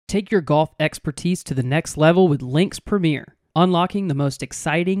Take your golf expertise to the next level with Links Premier, unlocking the most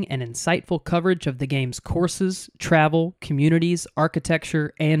exciting and insightful coverage of the game's courses, travel, communities,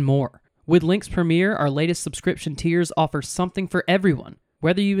 architecture, and more. With Links Premier, our latest subscription tiers offer something for everyone.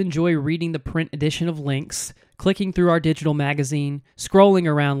 Whether you enjoy reading the print edition of Links, clicking through our digital magazine, scrolling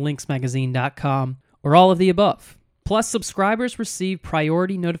around linksmagazine.com, or all of the above. Plus, subscribers receive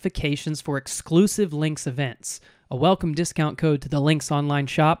priority notifications for exclusive Links events, a welcome discount code to the Links online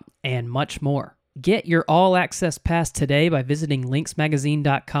shop, and much more. Get your all-access pass today by visiting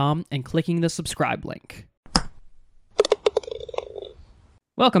linksmagazine.com and clicking the subscribe link.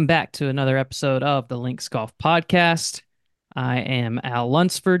 Welcome back to another episode of the Links Golf Podcast. I am Al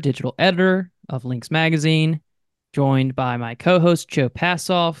Lunsford, digital editor of Links Magazine, joined by my co-host Joe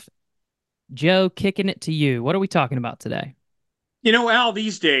Passoff. Joe, kicking it to you. What are we talking about today? You know, Al,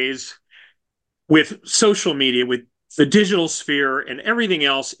 these days, with social media, with the digital sphere and everything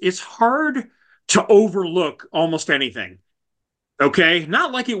else, it's hard to overlook almost anything. Okay?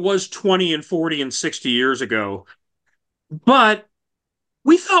 Not like it was 20 and 40 and 60 years ago. But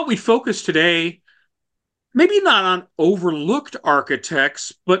we thought we'd focus today, maybe not on overlooked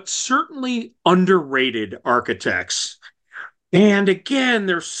architects, but certainly underrated architects. And again,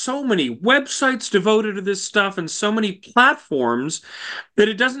 there's so many websites devoted to this stuff and so many platforms that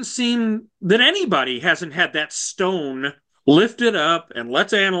it doesn't seem that anybody hasn't had that stone lifted up and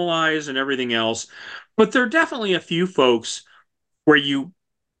let's analyze and everything else. But there are definitely a few folks where you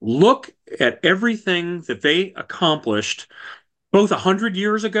look at everything that they accomplished both 100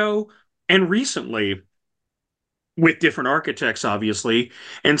 years ago and recently with different architects, obviously,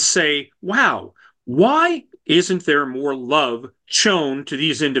 and say, wow, why isn't there more love shown to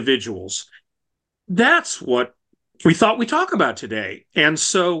these individuals? That's what we thought we'd talk about today. And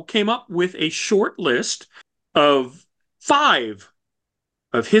so came up with a short list of 5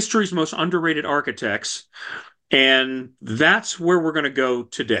 of history's most underrated architects. And that's where we're going to go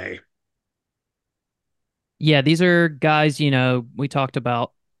today. Yeah, these are guys, we talked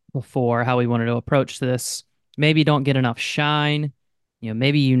about before how we wanted to approach this. Maybe don't get enough shine.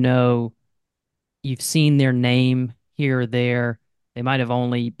 Maybe you've seen their name here or there. They might have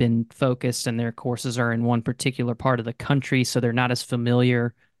only been focused and their courses are in one particular part of the country, so they're not as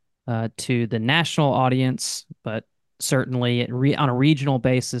familiar to the national audience, but certainly on a regional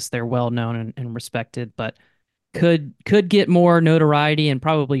basis, they're well known and respected, but could get more notoriety and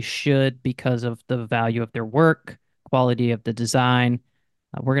probably should because of the value of their work, quality of the design.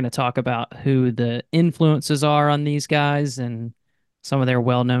 We're going to talk about who the influences are on these guys and some of their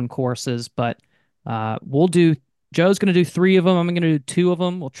well-known courses, but Joe's going to do 3 of them. I'm going to do 2 of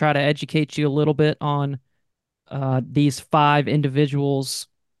them. We'll try to educate you a little bit on these 5 individuals,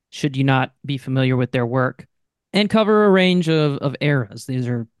 should you not be familiar with their work, and cover a range of eras. These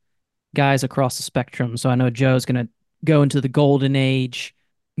are guys across the spectrum. So I know Joe's going to go into the golden age.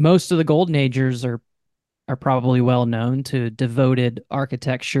 Most of the golden agers are probably well known to devoted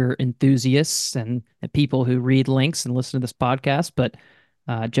architecture enthusiasts and people who read Links and listen to this podcast. But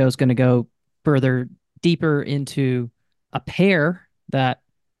Joe's going to go deeper into a pair that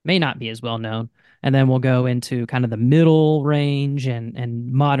may not be as well known. And then we'll go into kind of the middle range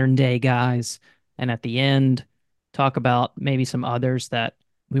and modern day guys. And at the end, talk about maybe some others that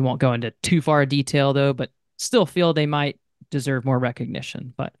we won't go into too far detail, though, but still feel they might deserve more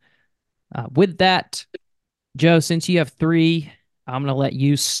recognition. But with that, Joe, since you have 3, I'm going to let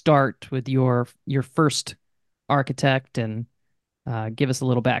you start with your first architect and give us a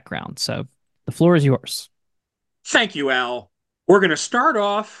little background. So the floor is yours. Thank you, Al. We're going to start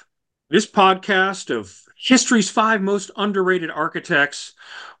off this podcast of history's 5 most underrated architects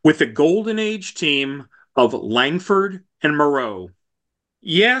with the Golden Age team of Langford and Moreau.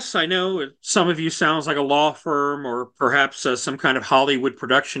 Yes, I know some of you sounds like a law firm or perhaps some kind of Hollywood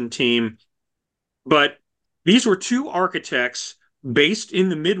production team, but these were 2 architects based in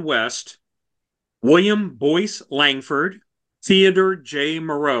the Midwest, William Boyce Langford, Theodore J.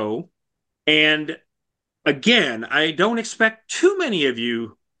 Moreau, and again, I don't expect too many of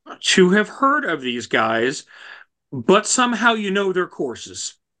you to have heard of these guys, but somehow you know their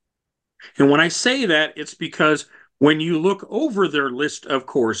courses. And when I say that, it's because when you look over their list of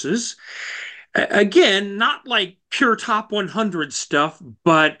courses, again, not like pure top 100 stuff,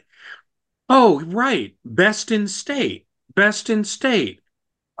 but, oh, right, best in state, top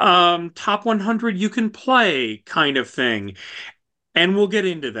 100 you can play kind of thing. And we'll get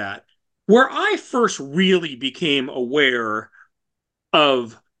into that. Where I first really became aware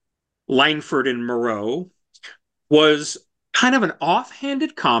of Langford and Moreau was kind of an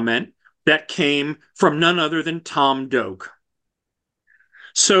offhanded comment that came from none other than Tom Doak.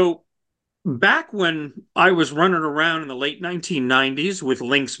 So back when I was running around in the late 1990s with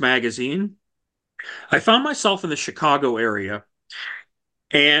Lynx magazine, I found myself in the Chicago area,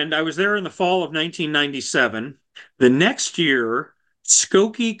 and I was there in the fall of 1997. The next year,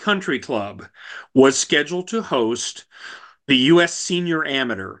 Skokie Country Club was scheduled to host the U.S. Senior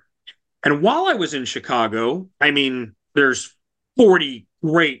Amateur. And while I was in Chicago, I mean, there's 40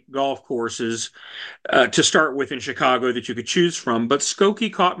 great golf courses to start with in Chicago that you could choose from, but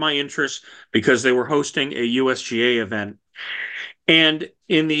Skokie caught my interest because they were hosting a USGA event. And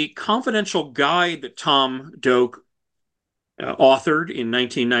in the confidential guide that Tom Doak authored in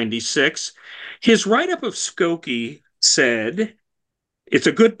 1996, his write up of Skokie said, "It's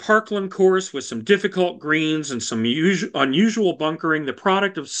a good parkland course with some difficult greens and some unusual bunkering, the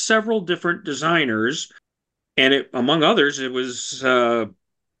product of several different designers." And among others, it was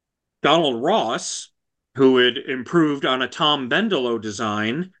Donald Ross, who had improved on a Tom Bendelow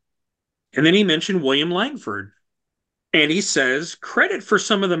design. And then he mentioned William Langford. And he says credit for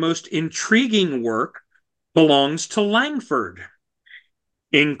some of the most intriguing work belongs to Langford,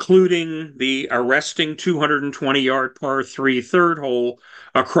 including the arresting 220-yard par 3 third hole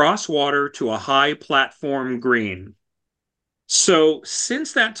across water to a high platform green. So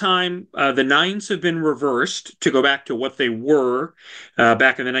since that time, the nines have been reversed to go back to what they were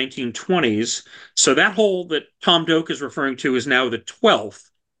back in the 1920s. So that hole that Tom Doak is referring to is now the 12th.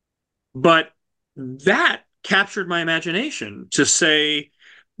 But that captured my imagination to say,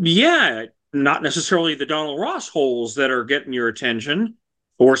 yeah, not necessarily the Donald Ross holes that are getting your attention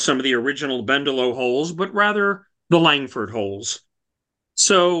or some of the original Bendelow holes, but rather the Langford holes.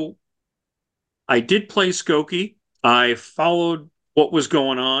 So I did play Skokie. I followed what was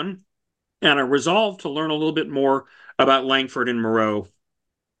going on, and I resolved to learn a little bit more about Langford and Moreau.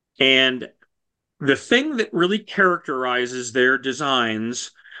 And the thing that really characterizes their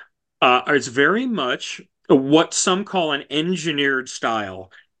designs is very much what some call an engineered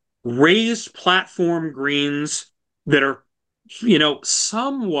style. Raised platform greens that are,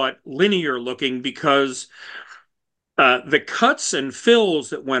 somewhat linear looking because the cuts and fills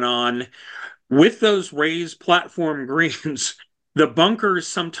that went on with those raised platform greens, the bunkers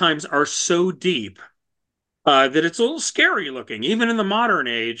sometimes are so deep that it's a little scary looking, even in the modern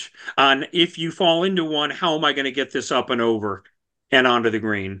age. On if you fall into one, how am I going to get this up and over and onto the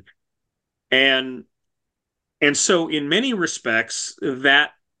green? And so, in many respects,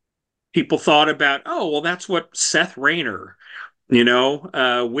 that people thought about, oh, well, that's what Seth Rayner,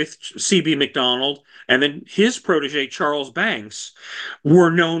 with CB Macdonald, and then his protege, Charles Banks, were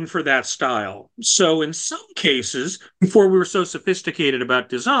known for that style. So in some cases, before we were so sophisticated about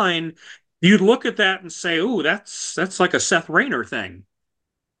design, you'd look at that and say, oh, that's like a Seth Rayner thing.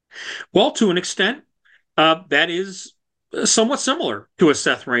 Well, to an extent, that is somewhat similar to a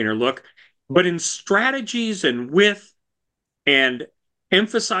Seth Rayner look, but in strategies and width and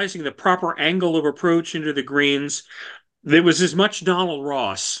emphasizing the proper angle of approach into the greens, there was as much Donald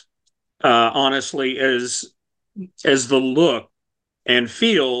Ross, honestly, as the look and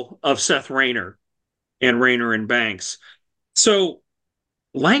feel of Seth Rayner and Banks. So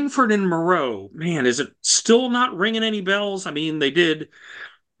Langford and Moreau, man, is it still not ringing any bells? I mean, they did,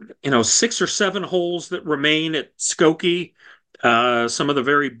 6 or 7 holes that remain at Skokie, some of the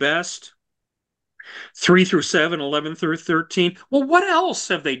very best. 3 through 7, 11 through 13. Well, what else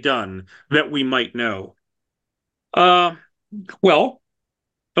have they done that we might know? Uh, well,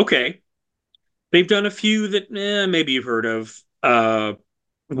 okay. They've done a few that maybe you've heard of.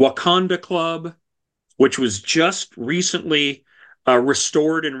 Wakanda Club, which was just recently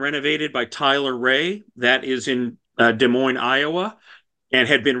restored and renovated by Tyler Ray. That is in Des Moines, Iowa, and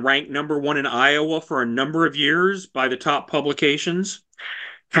had been ranked #1 in Iowa for a number of years by the top publications.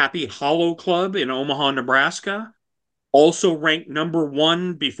 Happy Hollow Club in Omaha, Nebraska, also ranked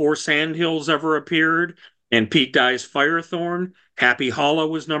 #1 before Sandhills ever appeared, and Pete Dye's Firethorn. Happy Hollow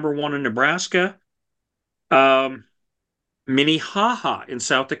was #1 in Nebraska. Minnehaha in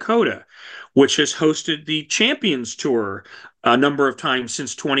South Dakota, which has hosted the Champions Tour a number of times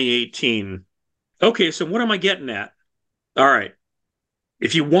since 2018. Okay, so what am I getting at? All right.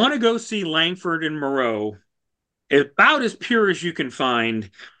 If you want to go see Langford and Moreau, about as pure as you can find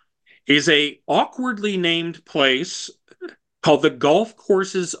is a awkwardly named place called the Golf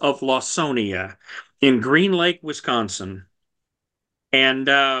Courses of Lawsonia in Green Lake, Wisconsin. And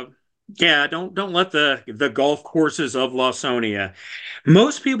yeah, don't let the Golf Courses of Lawsonia.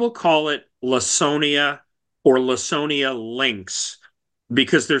 Most people call it Lawsonia or Lawsonia Links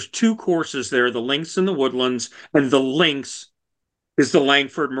because there's 2 courses there, the Links and the Woodlands, and the Links is the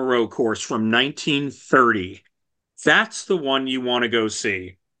Langford Moreau course from 1930. That's the one you want to go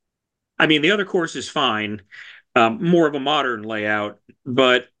see. I mean, the other course is fine, more of a modern layout,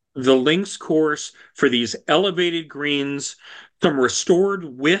 but the links course for these elevated greens, some restored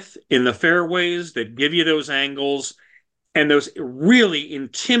width in the fairways that give you those angles, and those really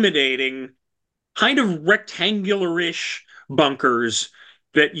intimidating, kind of rectangular-ish bunkers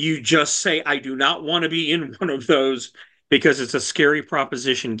that you just say, I do not want to be in one of those because it's a scary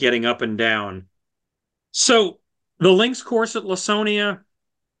proposition getting up and down. So the links course at Lawsonia,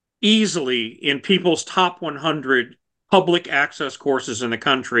 easily in people's top 100 public access courses in the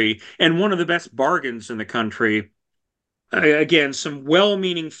country and one of the best bargains in the country. Again, some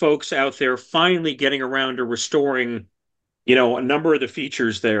well-meaning folks out there finally getting around to restoring, a number of the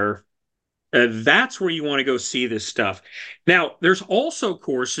features there. That's where you want to go see this stuff. Now, there's also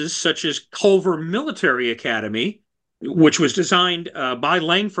courses such as Culver Military Academy, which was designed by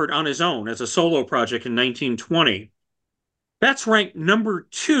Langford on his own as a solo project in 1920. That's ranked number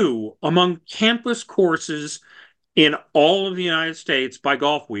 2 among campus courses in all of the United States by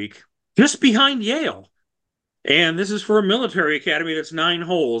Golf Week, just behind Yale. And this is for a military academy that's 9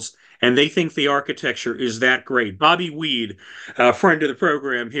 holes, and they think the architecture is that great. Bobby Weed, a friend of the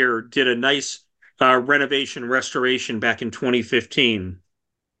program here, did a nice renovation restoration back in 2015.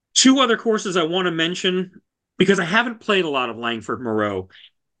 Two other courses I want to mention because I haven't played a lot of Langford Moreau.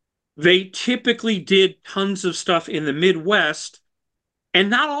 They typically did tons of stuff in the Midwest, and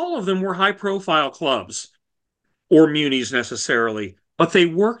not all of them were high profile clubs or munis necessarily, but they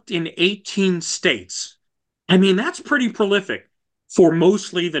worked in 18 states. I mean, that's pretty prolific for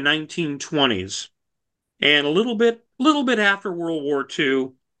mostly the 1920s and a little bit after World War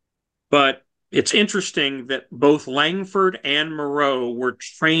II. But it's interesting that both Langford and Moreau were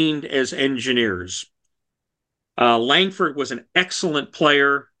trained as engineers. Langford was an excellent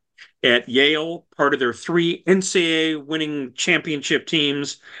player at Yale, part of their 3 NCAA winning championship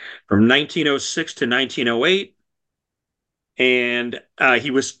teams from 1906 to 1908. And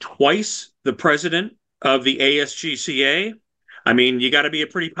he was twice the president of the ASGCA. I mean, you got to be a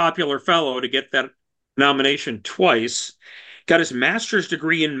pretty popular fellow to get that nomination twice. Got his master's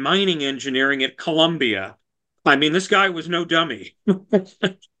degree in mining engineering at Columbia. I mean, this guy was no dummy.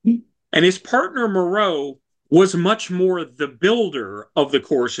 And his partner, Moreau, was much more the builder of the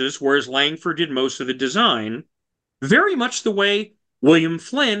courses, whereas Langford did most of the design, very much the way William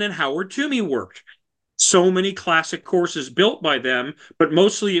Flynn and Howard Toomey worked. So many classic courses built by them, but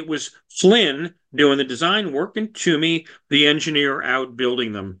mostly it was Flynn doing the design work and Toomey, the engineer, out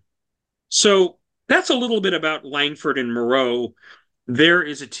building them. So that's a little bit about Langford and Moreau. There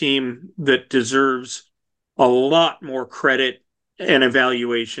is a team that deserves a lot more credit and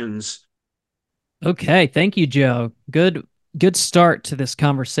evaluations. Okay, thank you, Joe. Good start to this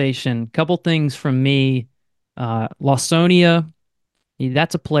conversation. Couple things from me. Lawsonia,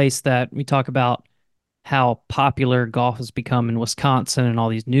 that's a place that we talk about how popular golf has become in Wisconsin and all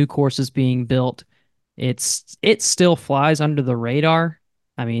these new courses being built. It still flies under the radar.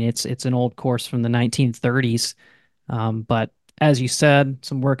 I mean, it's an old course from the 1930s, but as you said,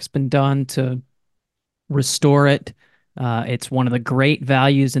 some work has been done to restore it. It's one of the great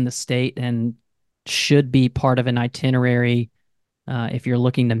values in the state and should be part of an itinerary if you're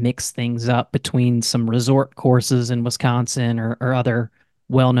looking to mix things up between some resort courses in Wisconsin or other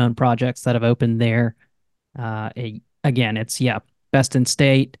well-known projects that have opened there. Again, it's yeah, best in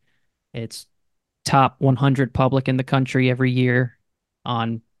state. It's top 100 public in the country every year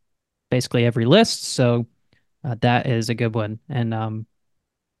on basically every list. So that is a good one. And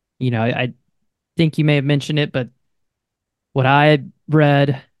I think you may have mentioned it, but what I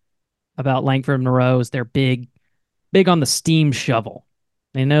read about Langford Moreau is they're big on the steam shovel.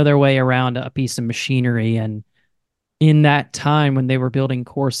 They know their way around a piece of machinery, and in that time when they were building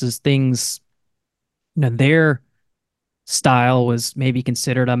courses, things, their style was maybe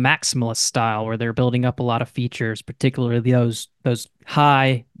considered a maximalist style where they're building up a lot of features, particularly those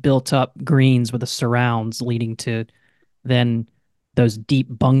high built up greens with the surrounds leading to then those deep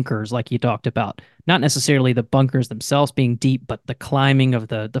bunkers like you talked about. Not necessarily the bunkers themselves being deep, but the climbing of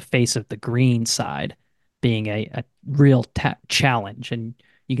the face of the green side being a real challenge. And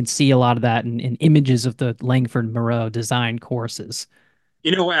you can see a lot of that in images of the Langford Moreau design courses.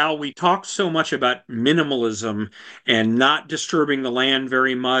 Al, we talk so much about minimalism and not disturbing the land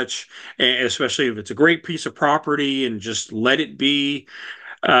very much, especially if it's a great piece of property and just let it be,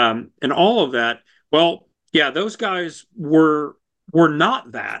 and all of that. Well, yeah, those guys were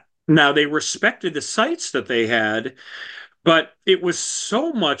not that. Now they respected the sites that they had, but it was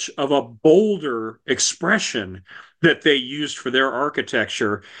so much of a bolder expression that they used for their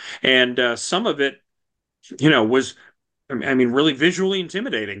architecture, and some of it. was, I mean, really visually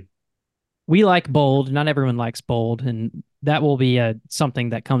intimidating. We like bold. Not everyone likes bold, and that will be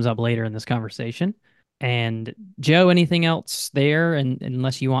something that comes up later in this conversation. And Joe, anything else there? And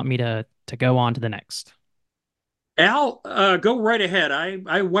unless you want me to go on to the next. Al, go right ahead.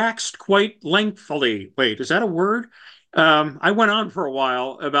 I waxed quite lengthily. Wait, is that a word? I went on for a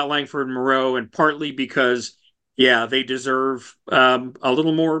while about Langford and Moreau, and partly because, yeah, they deserve a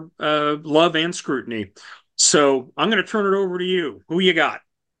little more love and scrutiny. So I'm going to turn it over to you. Who you got?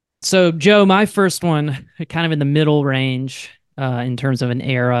 So, Joe, my first one, kind of in the middle range in terms of an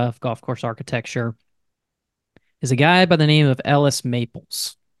era of golf course architecture, is a guy by the name of Ellis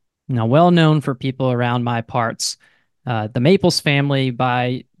Maples. Now, well known for people around my parts. The Maples family,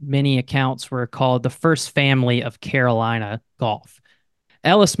 by many accounts, were called the first family of Carolina golf.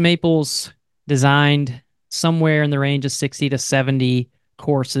 Ellis Maples designed somewhere in the range of 60 to 70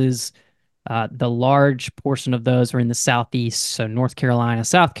 courses. The large portion of those were in the Southeast, so North Carolina,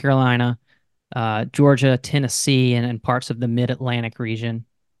 South Carolina, Georgia, Tennessee, and parts of the Mid Atlantic region.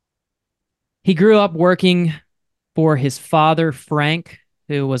 He grew up working for his father, Frank,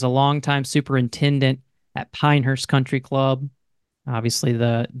 who was a longtime superintendent at Pinehurst Country Club, obviously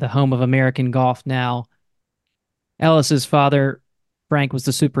the home of American golf now. Ellis's father, Frank, was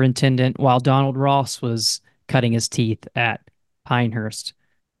the superintendent, while Donald Ross was cutting his teeth at Pinehurst.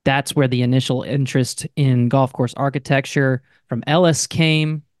 That's where the initial interest in golf course architecture from Ellis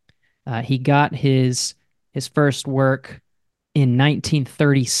came. He got his first work in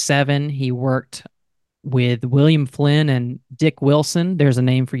 1937. He worked with William Flynn and Dick Wilson. There's a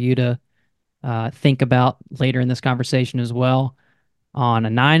name for you to think about later in this conversation as well, on a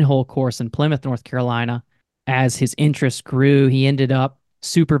 9-hole course in Plymouth, North Carolina. As his interest grew, he ended up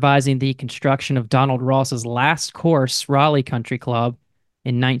supervising the construction of Donald Ross's last course, Raleigh Country Club,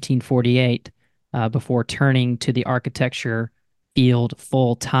 in 1948, before turning to the architecture field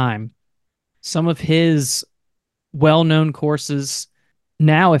full time. Some of his well known courses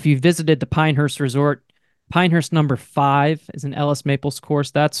now, if you visited the Pinehurst Resort, Pinehurst number 5 is an Ellis Maples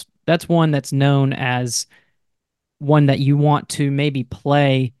course. That's one that's known as one that you want to maybe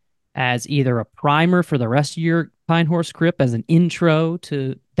play as either a primer for the rest of your Pinehurst grip, as an intro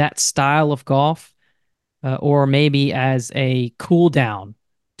to that style of golf, or maybe as a cool down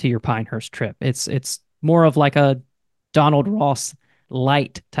to your Pinehurst trip. It's more of like a Donald Ross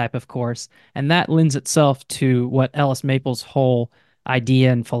light type of course, and that lends itself to what Ellis Maples' whole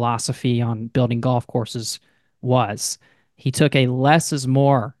idea and philosophy on building golf courses was. He took a less is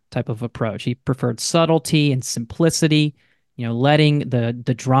more type of approach. He preferred subtlety and simplicity, letting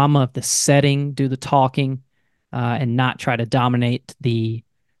the drama of the setting do the talking, and not try to dominate the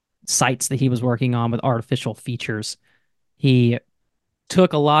sites that he was working on with artificial features. He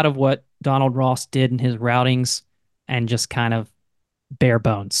took a lot of what Donald Ross did in his routings and just kind of bare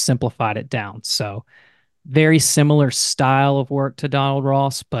bones simplified it down. So very similar style of work to Donald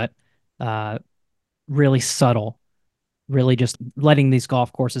Ross, but uh, really subtle, really just letting these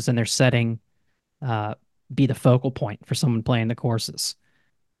golf courses and their setting uh, be the focal point for someone playing the courses.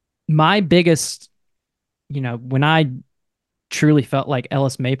 My biggest, when I truly felt like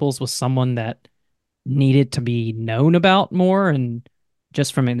Ellis Maples was someone that needed to be known about more, and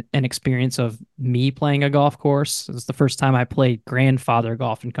just from an experience of me playing a golf course, it was the first time I played Grandfather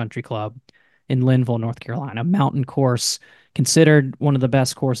Golf and Country Club in Linville, North Carolina. Mountain course, considered one of the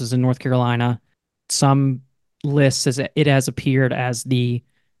best courses in North Carolina. Some lists as it has appeared as the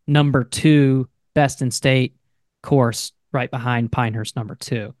number 2 best in state course, right behind Pinehurst number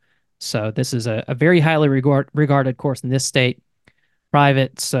 2. So this is a very highly regarded course in this state,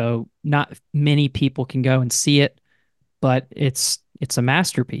 private, so not many people can go and see it, but it's a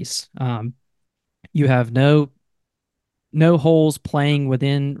masterpiece. You have no holes playing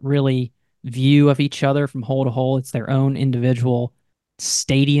within really view of each other from hole to hole. It's their own individual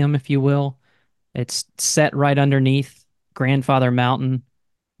stadium, if you will. It's set right underneath Grandfather Mountain,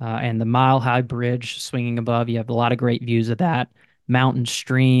 and the Mile High Bridge swinging above. You have a lot of great views of that, mountain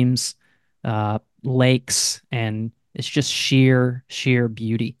streams, lakes, and it's just sheer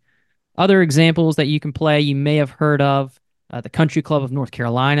beauty. Other examples that you can play, you may have heard of the Country Club of North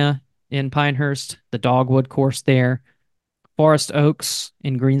Carolina in Pinehurst, the Dogwood course there, Forest Oaks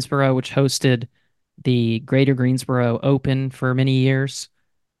in Greensboro, which hosted the Greater Greensboro Open for many years,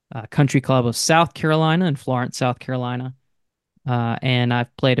 Country Club of South Carolina in Florence, South Carolina. And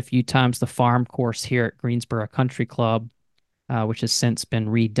I've played a few times the farm course here at Greensboro Country Club, which has since been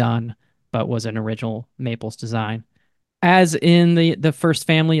redone, but was an original Maples design. As in the first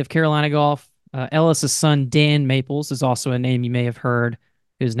family of Carolina golf, Ellis's son Dan Maples is also a name you may have heard,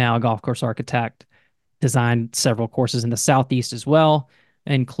 who's now a golf course architect. designed several courses in the Southeast as well,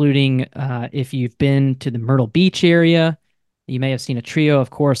 including if you've been to the Myrtle Beach area, you may have seen a trio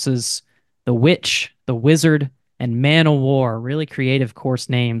of courses: the Witch, the Wizard, and Man o' War. Really creative course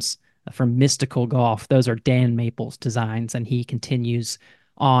names from Mystical Golf. Those are Dan Maples' designs, and he continues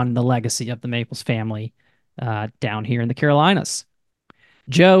on the legacy of the Maples family down here in the Carolinas.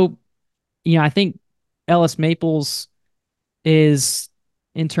 Joe, I think Ellis Maples is,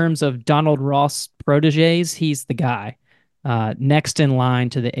 in terms of Donald Ross proteges, he's the guy next in line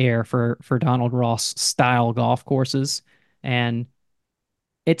to the heir for Donald Ross style golf courses. And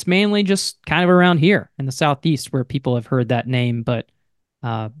it's mainly just kind of around here in the Southeast where people have heard that name, but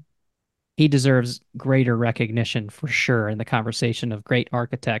uh, he deserves greater recognition for sure in the conversation of great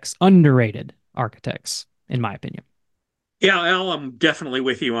architects, underrated architects, in my opinion. Yeah, Al, I'm definitely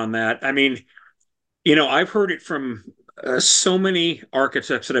with you on that. I mean, I've heard it from so many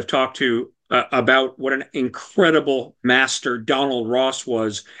architects that I've talked to about what an incredible master Donald Ross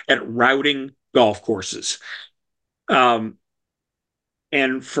was at routing golf courses. Um,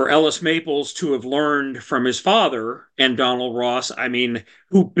 and for Ellis Maples to have learned from his father and Donald Ross, I mean,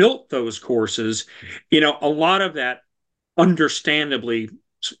 who built those courses, a lot of that understandably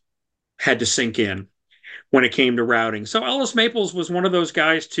had to sink in when it came to routing. So Ellis Maples was one of those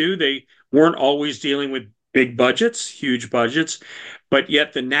guys too. They weren't always dealing with big budgets, huge budgets, but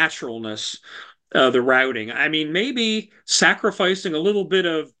yet the naturalness, the routing. I mean, maybe sacrificing a little bit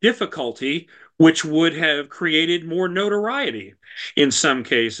of difficulty, which would have created more notoriety in some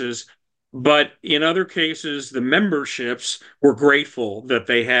cases. But in other cases, the memberships were grateful that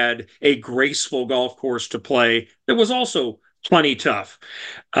they had a graceful golf course to play that was also plenty tough.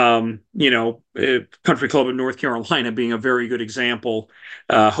 Country Club of North Carolina being a very good example,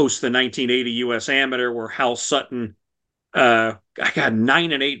 hosts the 1980 U.S. Amateur where Hal Sutton, I got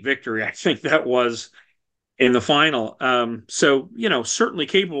 9-8 victory, I think that was in the final. So, certainly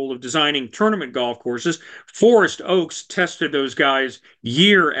capable of designing tournament golf courses. Forest Oaks tested those guys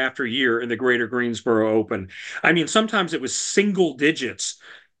year after year in the Greater Greensboro Open. I mean, sometimes it was single digits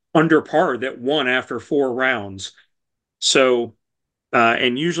under par that won after 4 rounds. So,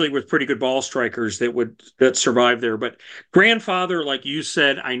 and usually with pretty good ball strikers that survive there. But grandfather, like you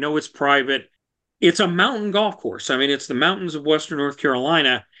said, I know it's private. It's a mountain golf course. I mean, it's the mountains of Western North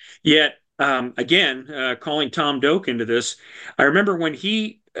Carolina. Yet, again, calling Tom Doak into this, I remember when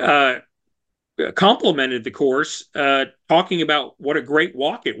he complimented the course, talking about what a great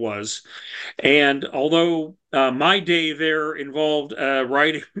walk it was. And although my day there involved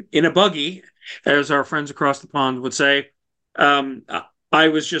riding in a buggy, as our friends across the pond would say, um, I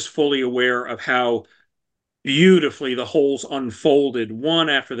was just fully aware of how beautifully the holes unfolded one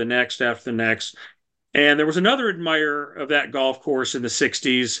after the next after the next. And there was another admirer of that golf course in the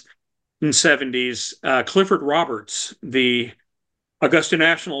 60s and 70s, Clifford Roberts, the Augusta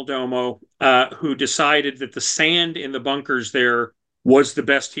National Domo, who decided that the sand in the bunkers there was the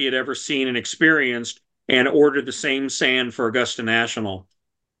best he had ever seen and experienced, and ordered the same sand for Augusta National.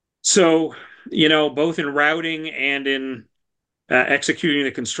 So, both in routing and in executing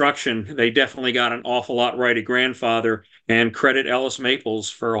the construction, they definitely got an awful lot right at grandfather, and credit Ellis Maples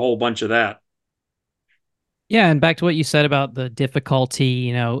for a whole bunch of that. Yeah, and back to what you said about the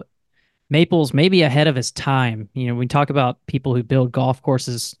difficulty, Maples may be ahead of his time. We talk about people who build golf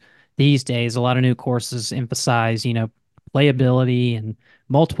courses these days. A lot of new courses emphasize, playability and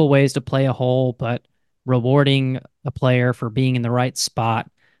multiple ways to play a hole, but rewarding a player for being in the right spot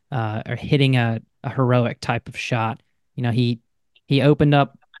or hitting a heroic type of shot. He opened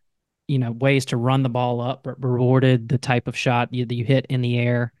up, ways to run the ball up, but rewarded the type of shot that you hit in the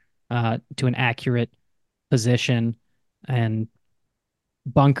air to an accurate position, and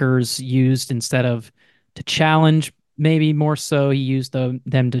bunkers used instead of to challenge, maybe more so he used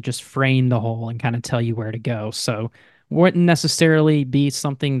them to just frame the hole and kind of tell you where to go. So wouldn't necessarily be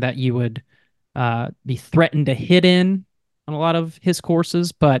something that you would be threatened to hit in on a lot of his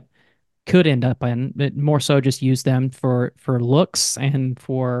courses, but could end up in, but more so just use them for looks and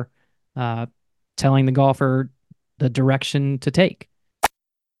for uh, telling the golfer the direction to take.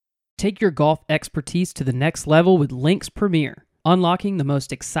 Take your golf expertise to the next level with Links Premier, unlocking the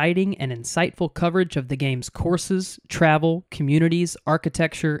most exciting and insightful coverage of the game's courses, travel, communities,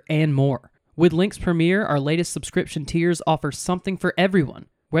 architecture, and more. With Links Premier, our latest subscription tiers offer something for everyone.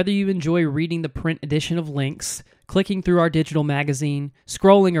 Whether you enjoy reading the print edition of Links, clicking through our digital magazine,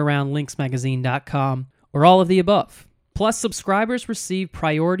 scrolling around linksmagazine.com, or all of the above. Plus, subscribers receive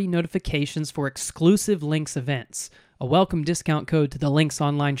priority notifications for exclusive Links events, a welcome discount code to the Links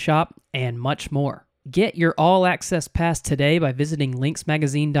online shop, and much more. Get your all access pass today by visiting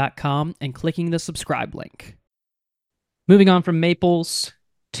linksmagazine.com and clicking the subscribe link. Moving on from Maples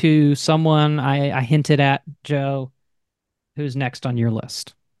to someone I hinted at, Joe, who's next on your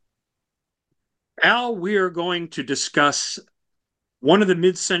list? Al, we are going to discuss one of the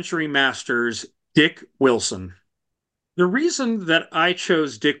mid-century masters, Dick Wilson. The reason that I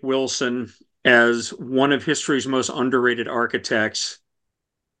chose Dick Wilson as one of history's most underrated architects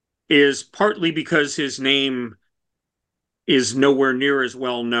is partly because his name is nowhere near as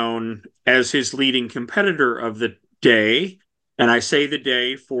well known as his leading competitor of the day. And I say the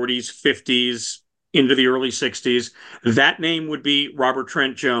day, 40s, 50s, into the early 60s. That name would be Robert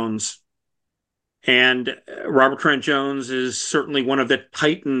Trent Jones. And Robert Trent Jones is certainly one of the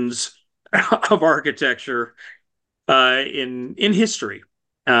titans of architecture in history.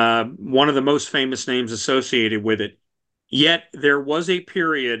 One of the most famous names associated with it. Yet there was a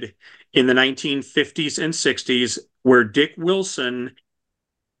period in the 1950s and 60s where Dick Wilson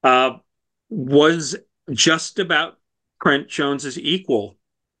was just about Trent Jones's equal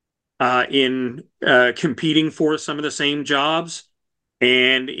in competing for some of the same jobs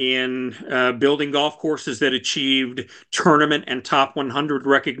and in building golf courses that achieved tournament and top 100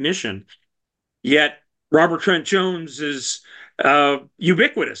 recognition. Yet Robert Trent Jones is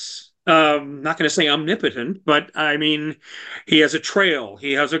ubiquitous. Not going to say omnipotent, but I mean, he has a trail.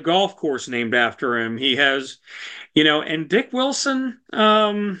 He has a golf course named after him. He has, and Dick Wilson,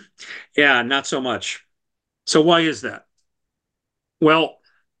 yeah, not so much. So why is that? Well,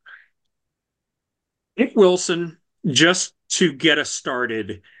 Dick Wilson, just to get us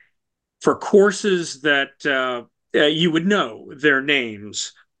started, for courses that you would know their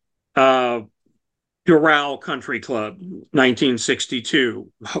names, Doral Country Club,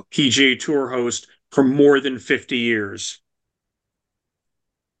 1962, PGA Tour host for more than 50 years.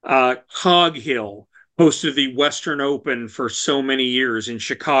 Cog Hill hosted the Western Open for so many years in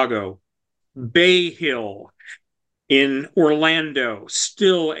Chicago. Bay Hill in Orlando,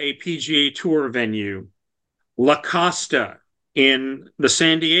 still a PGA Tour venue. La Costa in the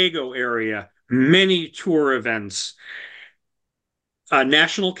San Diego area, many tour events.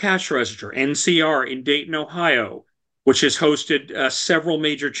 National Cash Register, NCR, in Dayton, Ohio, which has hosted several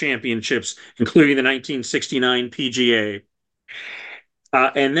major championships, including the 1969 PGA.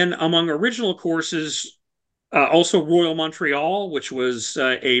 And then among original courses, also Royal Montreal, which was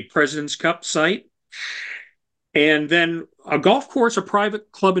a President's Cup site. And then a golf course, a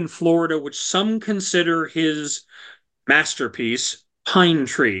private club in Florida, which some consider his masterpiece, Pine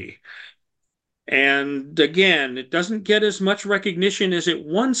Tree. And again, it doesn't get as much recognition as it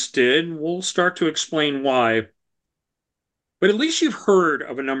once did. We'll start to explain why. But at least you've heard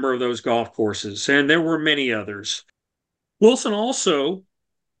of a number of those golf courses, and there were many others. Wilson also,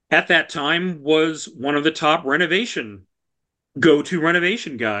 at that time, was one of the top go-to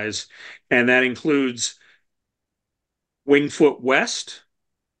renovation guys. And that includes Wingfoot West,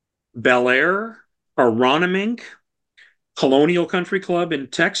 Bel Air, Aronimink, Colonial Country Club in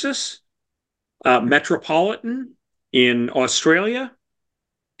Texas, Metropolitan in Australia,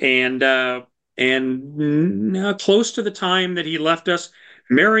 and close to the time that he left us,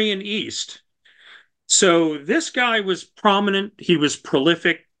 Marion East. So this guy was prominent. He was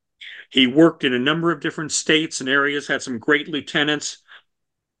prolific. He worked in a number of different states and areas, had some great lieutenants.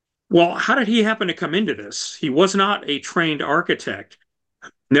 Well, how did he happen to come into this? He was not a trained architect.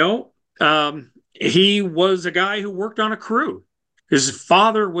 No, he was a guy who worked on a crew. His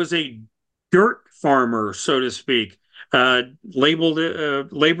father was a dirt farmer, so to speak,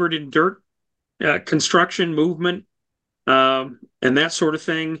 labored in dirt construction movement and that sort of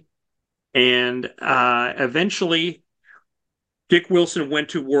thing. And eventually, Dick Wilson went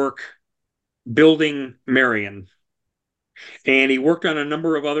to work building Marion. And he worked on a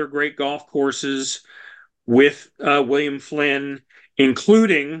number of other great golf courses with William Flynn,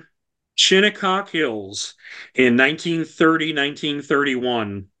 including Shinnecock Hills in 1930,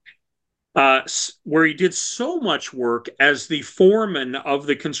 1931. Where he did so much work as the foreman of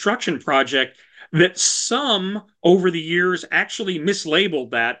the construction project that some over the years actually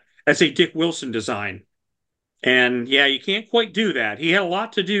mislabeled that as a Dick Wilson design. And yeah, you can't quite do that. He had a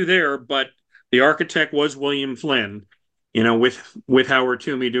lot to do there, but the architect was William Flynn, with Howard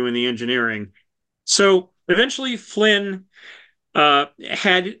Toomey doing the engineering. So eventually Flynn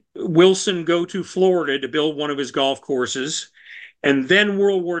had Wilson go to Florida to build one of his golf courses. And then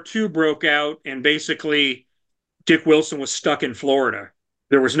World War II broke out, and basically Dick Wilson was stuck in Florida.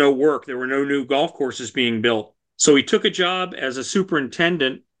 There was no work. There were no new golf courses being built. So he took a job as a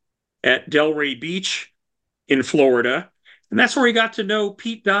superintendent at Delray Beach in Florida. And that's where he got to know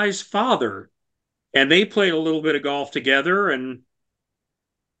Pete Dye's father, and they played a little bit of golf together and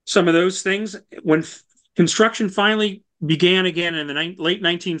some of those things. When construction finally began again in the late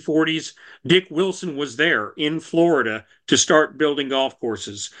 1940s, Dick Wilson was there in Florida to start building golf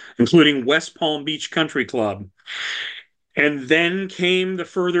courses, including West Palm Beach Country Club. And then came the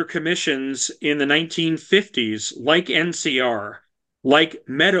further commissions in the 1950s, like NCR, like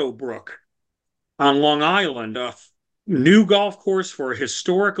Meadowbrook on Long Island, a new golf course for a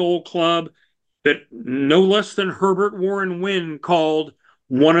historic old club that no less than Herbert Warren Wynn called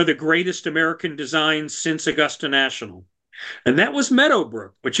one of the greatest American designs since Augusta National. And that was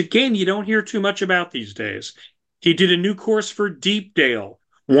Meadowbrook, which again, you don't hear too much about these days. He did a new course for Deepdale,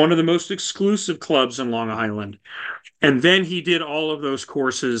 one of the most exclusive clubs in Long Island. And then he did all of those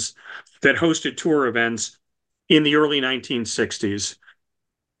courses that hosted tour events in the early 1960s.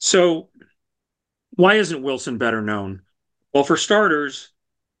 So, why isn't Wilson better known? Well, for starters,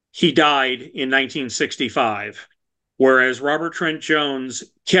 he died in 1965, whereas Robert Trent Jones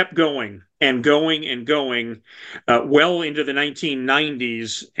kept going and going and going well into the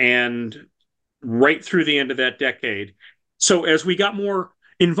 1990s and right through the end of that decade. So as we got more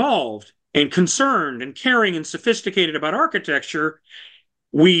involved and concerned and caring and sophisticated about architecture,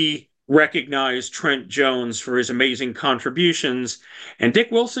 we recognized Trent Jones for his amazing contributions, and Dick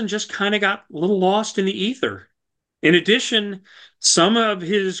Wilson just kind of got a little lost in the ether. In addition, some of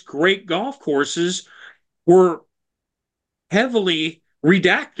his great golf courses were heavily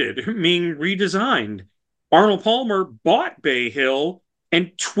redacted, meaning redesigned. Arnold Palmer bought Bay Hill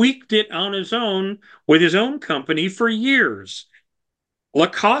and tweaked it on his own with his own company for years. La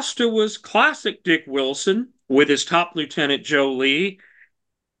Costa was classic Dick Wilson with his top lieutenant Joe Lee,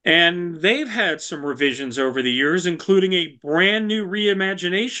 and they've had some revisions over the years, including a brand new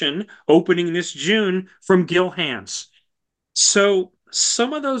reimagination opening this June from Gil Hanse. So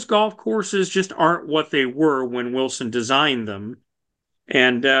some of those golf courses just aren't what they were when Wilson designed them.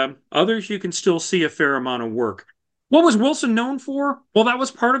 And others you can still see a fair amount of work. What was Wilson known for? Well, that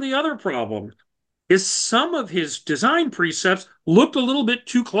was part of the other problem. Is some of his design precepts looked a little bit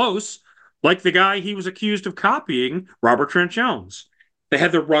too close, like the guy he was accused of copying, Robert Trent Jones. They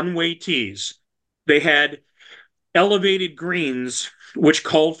had the runway tees. They had elevated greens, which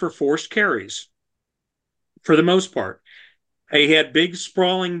called for forced carries for the most part. They had big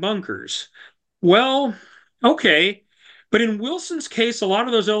sprawling bunkers. Well, okay. But in Wilson's case, a lot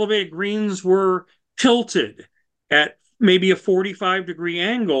of those elevated greens were tilted at maybe a 45-degree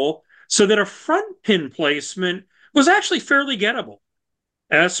angle so that a front pin placement was actually fairly gettable,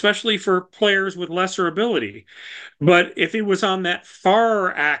 especially for players with lesser ability. But if it was on that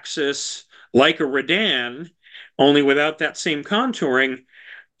far axis, like a Redan, only without that same contouring,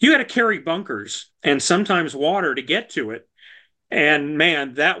 you had to carry bunkers and sometimes water to get to it. And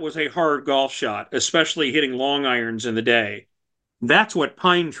man, that was a hard golf shot, especially hitting long irons in the day. That's what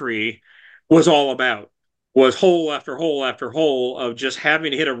Pine Tree was all about, was hole after hole after hole of just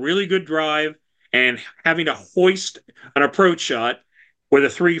having to hit a really good drive and having to hoist an approach shot with a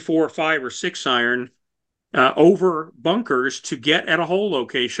 3, 4, 5, or 6 iron over bunkers to get at a hole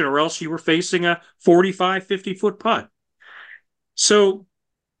location, or else you were facing a 45, 50-foot putt. So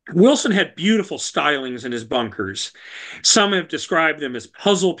Wilson had beautiful stylings in his bunkers. Some have described them as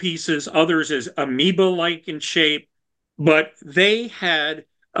puzzle pieces, others as amoeba-like in shape, but they had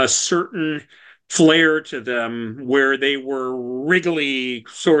a certain flair to them where they were wriggly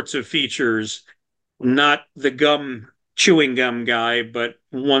sorts of features, not the chewing gum guy, but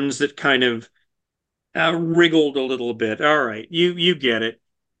ones that kind of wriggled a little bit. All right, you get it.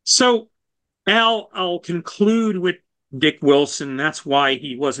 So, Al, I'll conclude with Dick Wilson. That's why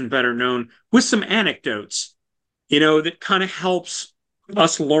he wasn't better known, with some anecdotes, that kind of helps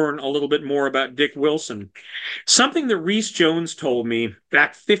us learn a little bit more about Dick Wilson. Something that Rees Jones told me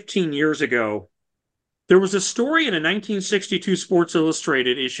back 15 years ago. There was a story in a 1962 Sports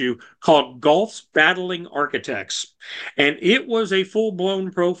Illustrated issue called Golf's Battling Architects, and it was a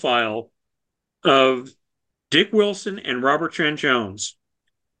full-blown profile of Dick Wilson and Robert Trent Jones.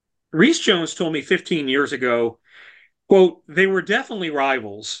 Rees Jones told me 15 years ago, quote, they were definitely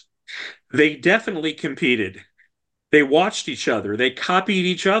rivals. They definitely competed. They watched each other. They copied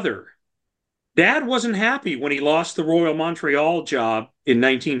each other. Dad wasn't happy when he lost the Royal Montreal job in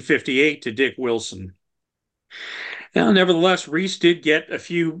 1958 to Dick Wilson. Now, nevertheless, Rees did get a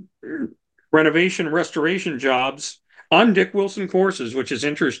few renovation restoration jobs on Dick Wilson courses, which is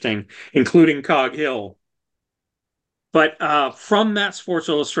interesting, including Cog Hill. But from that Sports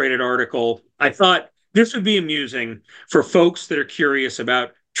Illustrated article, I thought this would be amusing for folks that are curious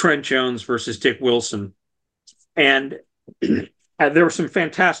about Trent Jones versus Dick Wilson. And there were some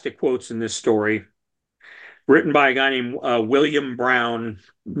fantastic quotes in this story. written by a guy named William Brown,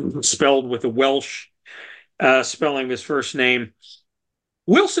 spelled with a Welsh spelling of his first name.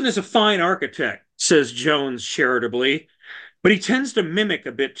 Wilson is a fine architect, says Jones charitably, but he tends to mimic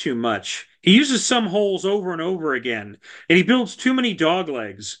a bit too much. He uses some holes over and over again, and he builds too many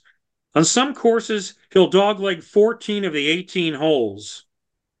doglegs. On some courses, he'll dogleg 14 of the 18 holes.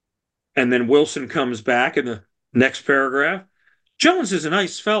 And then Wilson comes back in the next paragraph. Jones is a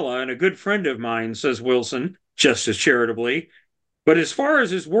nice fella and a good friend of mine, says Wilson, just as charitably. But as far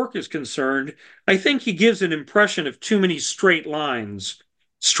as his work is concerned, I think he gives an impression of too many straight lines.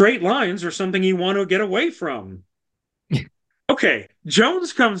 Straight lines are something you want to get away from. Okay,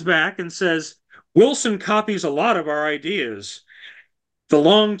 Jones comes back and says Wilson copies a lot of our ideas. The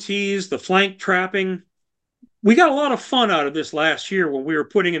long tees, the flank trapping. We got a lot of fun out of this last year when we were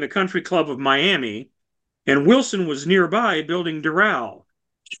putting in the Country Club of Miami, and Wilson was nearby building Doral.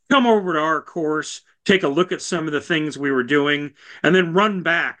 Come over to our course, take a look at some of the things we were doing, and then run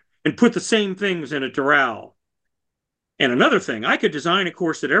back and put the same things in a Doral. And another thing, I could design a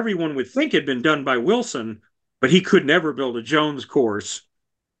course that everyone would think had been done by Wilson, but he could never build a Jones course.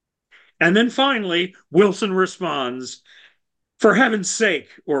 And then finally, Wilson responds, for heaven's sake,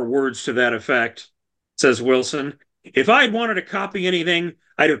 or words to that effect, says Wilson. If I'd wanted to copy anything,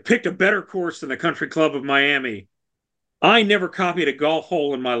 I'd have picked a better course than the Country Club of Miami. I never copied a golf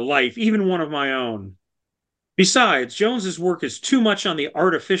hole in my life, even one of my own. Besides, Jones's work is too much on the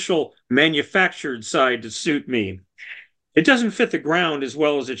artificial, manufactured side to suit me. It doesn't fit the ground as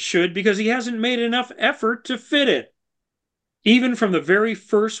well as it should because he hasn't made enough effort to fit it. Even from the very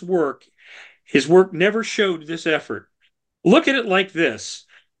first work, his work never showed this effort. Look at it like this.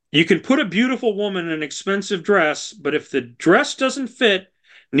 You can put a beautiful woman in an expensive dress, but if the dress doesn't fit,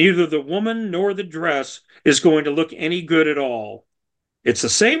 neither the woman nor the dress is going to look any good at all. It's the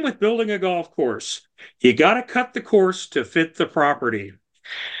same with building a golf course. You got to cut the course to fit the property.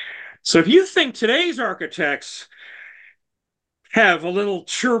 So if you think today's architects have a little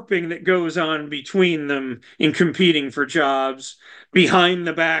chirping that goes on between them in competing for jobs, behind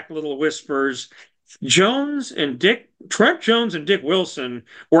the back little whispers, Trent Jones and Dick Wilson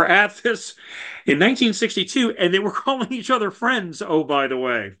were at this in 1962, and they were calling each other friends. Oh, by the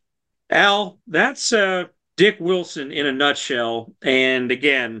way, Al, that's Dick Wilson in a nutshell. And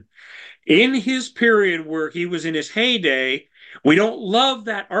again, in his period where he was in his heyday, we don't love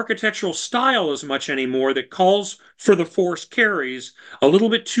that architectural style as much anymore that calls for the forced carries, a little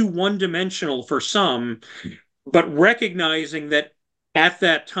bit too one-dimensional for some, but recognizing that at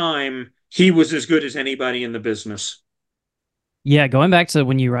that time, he was as good as anybody in the business. Yeah, going back to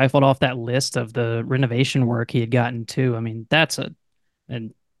when you rifled off that list of the renovation work he had gotten to, I mean, that's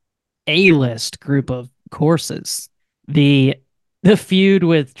an A-list group of courses. The the feud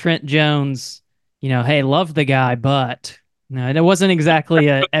with Trent Jones, hey, love the guy, but no, it wasn't exactly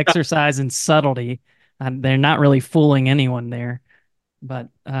an exercise in subtlety. They're not really fooling anyone there. But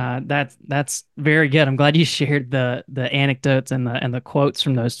that's very good. I'm glad you shared the anecdotes and the quotes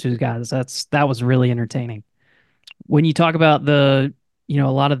from those two guys. That was really entertaining. When you talk about a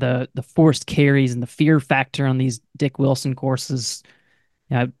lot of the forced carries and the fear factor on these Dick Wilson courses,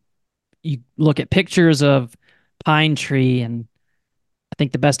 you look at pictures of Pine Tree, and I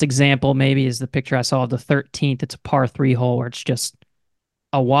think the best example maybe is the picture I saw of the 13th. It's a par three hole where it's just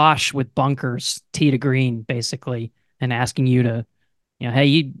awash with bunkers, tee to green, basically, and asking you to, hey,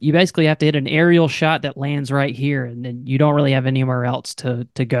 you basically have to hit an aerial shot that lands right here, and then you don't really have anywhere else to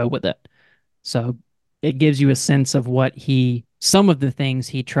go with it. So it gives you a sense of some of the things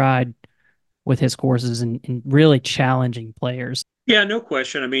he tried with his courses and really challenging players. Yeah, no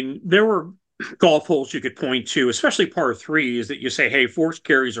question. I mean, there were golf holes you could point to, especially par threes, that you say, hey, forced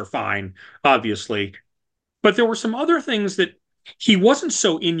carries are fine, obviously. But there were some other things that he wasn't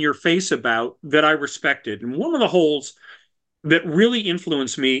so in your face about that I respected. And one of the holes that really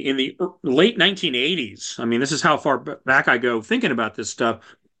influenced me in the late 1980s, I mean, this is how far back I go thinking about this stuff,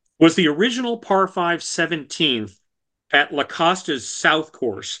 was the original par 5 17th at La Costa's South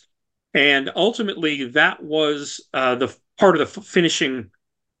Course. And ultimately, that was the part of the finishing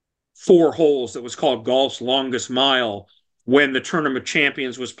four holes that was called Golf's Longest Mile when the Tournament of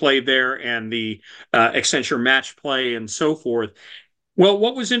Champions was played there and the Accenture match play and so forth. Well,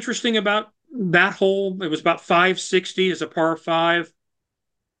 what was interesting about that hole, it was about 560 as a par five.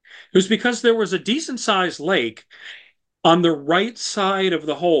 It was because there was a decent sized lake on the right side of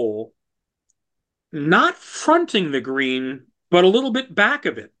the hole, not fronting the green, but a little bit back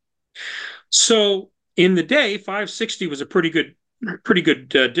of it. So in the day, 560 was a pretty good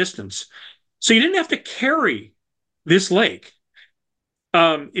distance. So you didn't have to carry this lake.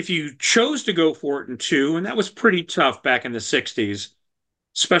 If you chose to go for it in two, and that was pretty tough back in the 60s,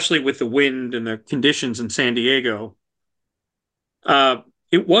 especially with the wind and the conditions in San Diego, uh,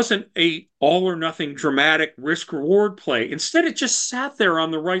 it wasn't a all or nothing dramatic risk reward play. Instead, it just sat there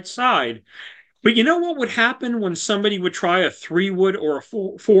on the right side. But you know what would happen when somebody would try a 3 wood or a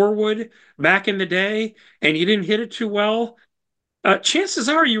four wood back in the day and you didn't hit it too well? Chances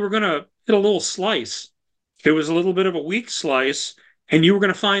are you were going to hit a little slice. It was a little bit of a weak slice, and you were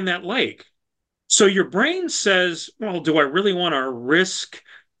going to find that lake. So your brain says, well, do I really want to risk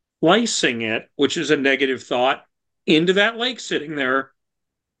slicing it, which is a negative thought, into that lake sitting there?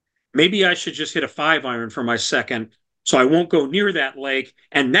 Maybe I should just hit a 5 iron for my second so I won't go near that lake.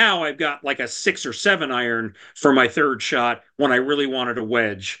 And now I've got like a 6 or 7 iron for my third shot when I really wanted a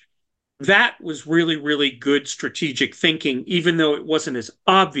wedge. That was really, really good strategic thinking, even though it wasn't as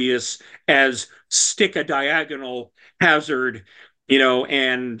obvious as stick a diagonal hazard,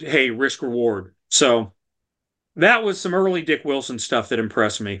 and hey, risk reward. So that was some early Dick Wilson stuff that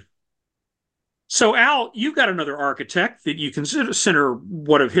impressed me. So, Al, you've got another architect that you consider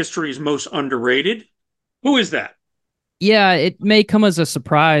one of history's most underrated. Who is that? Yeah, it may come as a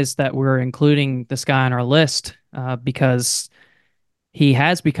surprise that we're including this guy on our list because he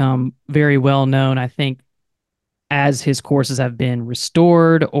has become very well known, I think, as his courses have been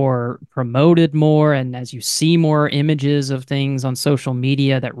restored or promoted more, and as you see more images of things on social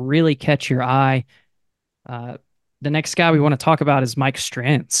media that really catch your eye. Uh, the next guy we want to talk about is Mike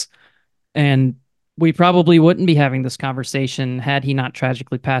Strantz. And we probably wouldn't be having this conversation had he not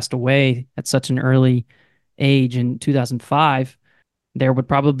tragically passed away at such an early age in 2005. There would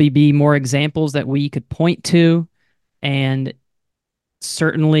probably be more examples that we could point to. And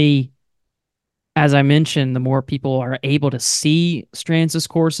certainly, as I mentioned, the more people are able to see Stranz's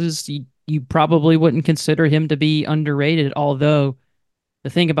courses, you probably wouldn't consider him to be underrated. Although the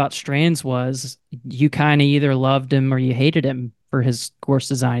thing about Strands was you kind of either loved him or you hated him for his course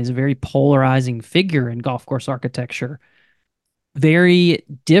design. He's a very polarizing figure in golf course architecture. Very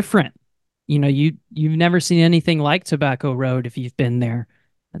different. You've never seen anything like Tobacco Road if you've been there.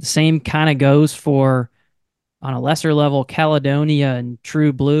 The same kind of goes for on a lesser level Caledonia and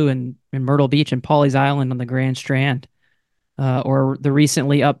True Blue and Myrtle Beach and Pawleys Island on the Grand Strand, or the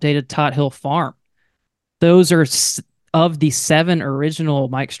recently updated Tot Hill Farm. Those are of the seven original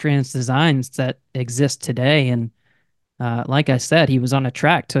Mike Strands designs that exist today. And like I said, he was on a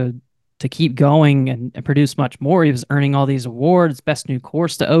track to keep going and produce much more. He was earning all these awards, best new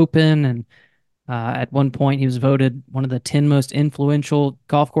course to open, and at one point he was voted one of the 10 most influential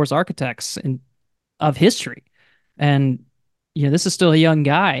golf course architects of history. And this is still a young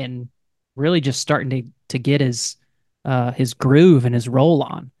guy and really just starting to get his groove and his roll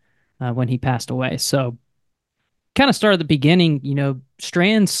on when he passed away. So kind of start at the beginning.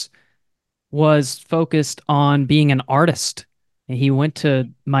 Strands was focused on being an artist. He went to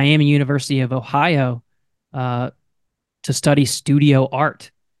Miami University of Ohio uh, to study studio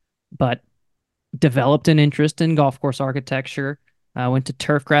art, but developed an interest in golf course architecture. Went to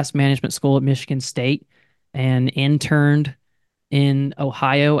Turfgrass Management School at Michigan State and interned in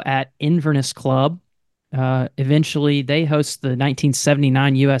Ohio at Inverness Club. Eventually, they host the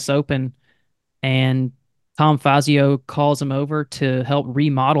 1979 U.S. Open, and Tom Fazio calls him over to help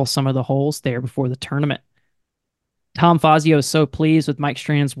remodel some of the holes there before the tournament. Tom Fazio is so pleased with Mike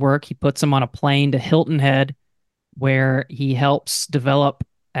Strand's work, he puts him on a plane to Hilton Head, where he helps develop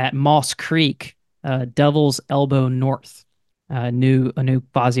at Moss Creek, Devil's Elbow North, a new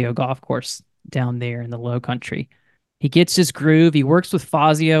Fazio golf course down there in the Low Country. He gets his groove. He works with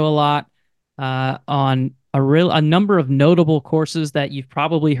Fazio a lot on a number of notable courses that you've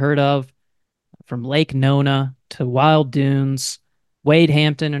probably heard of, from Lake Nona to Wild Dunes, Wade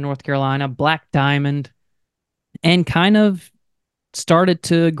Hampton in North Carolina, Black Diamond, and kind of started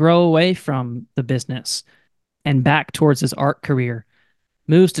to grow away from the business and back towards his art career.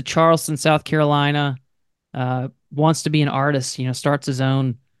 Moves to Charleston, South Carolina, wants to be an artist, starts his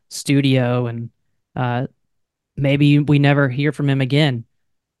own studio, and uh, maybe we never hear from him again.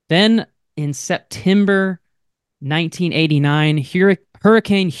 Then in September 1989,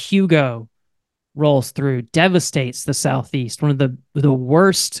 Hurricane Hugo rolls through, devastates the Southeast, one of the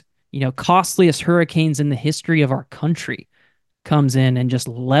worst, costliest hurricanes in the history of our country, comes in and just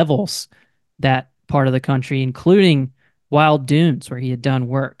levels that part of the country, including Wild Dunes, where he had done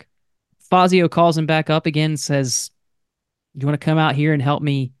work. Fazio calls him back up again and says, "You want to come out here and help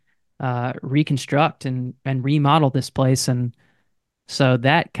me reconstruct and remodel this place?" And so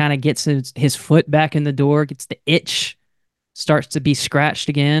that kind of gets his foot back in the door, gets the itch, starts to be scratched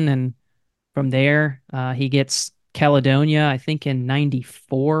again, and from there he gets Caledonia, I think in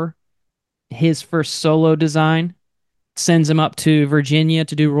 94, his first solo design. Sends him up to Virginia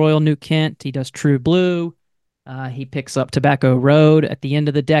to do Royal New Kent. He does True Blue. He picks up Tobacco Road at the end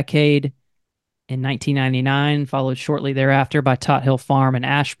of the decade in 1999, followed shortly thereafter by Tot Hill Farm in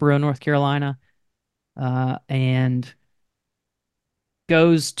Asheboro, North Carolina, and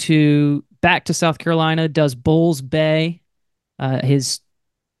goes to back to South Carolina, does Bulls Bay, his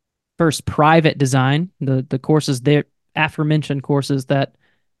first private design. The courses there, aforementioned courses that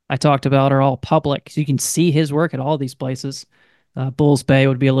I talked about, are all public, so you can see his work at all these places. Bulls Bay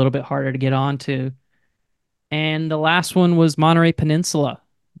would be a little bit harder to get onto. And the last one was Monterey Peninsula,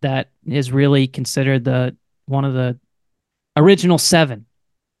 that is really considered the one of the original seven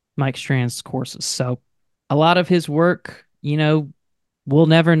Mike Strand's courses. So a lot of his work, we'll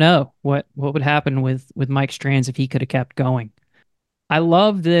never know what would happen with Mike Strands if he could have kept going. I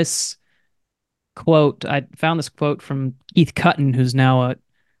love this quote. I found this quote from Keith Cutton, who's now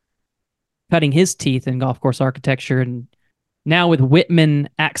cutting his teeth in golf course architecture, and now with Whitman,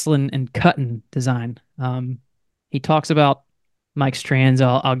 Axlin, and Cutton design. He talks about Mike Strands.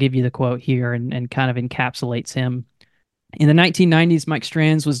 I'll give you the quote here, and kind of encapsulates him. In the 1990s, Mike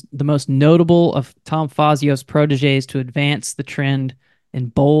Strands was the most notable of Tom Fazio's proteges to advance the trend in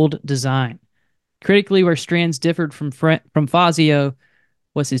bold design. Critically, where Strands differed from Fazio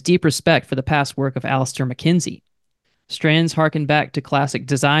was his deep respect for the past work of Alistair McKenzie. Strands harkened back to classic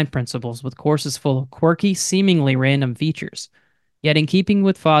design principles with courses full of quirky, seemingly random features. Yet in keeping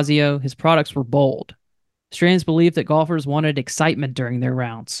with Fazio, his products were bold. Strands believed that golfers wanted excitement during their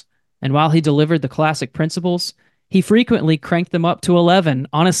rounds, and while he delivered the classic principles, he frequently cranked them up to 11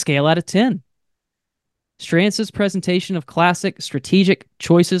 on a scale out of 10. Strands' presentation of classic strategic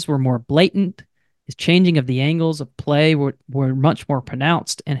choices were more blatant, his changing of the angles of play were much more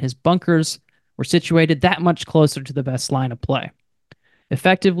pronounced, and his bunkers were situated that much closer to the best line of play.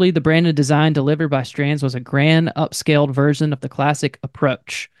 Effectively, the branded design delivered by Strands was a grand, upscaled version of the classic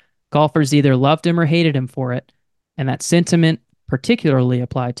approach. Golfers either loved him or hated him for it, and that sentiment particularly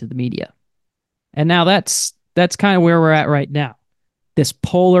applied to the media. And now that's kind of where we're at right now. This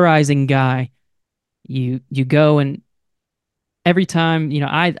polarizing guy, you go, and every time,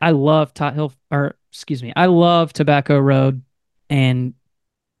 I love Tot Hill, or excuse me, I love Tobacco Road, and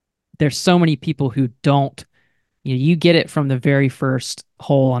there's so many people who don't. You get it from the very first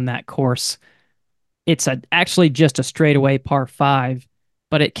hole on that course. It's actually just a straightaway par five,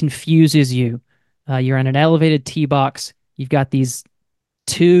 but it confuses you. You're in an elevated tee box. You've got these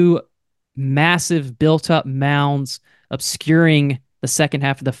two massive built-up mounds obscuring the second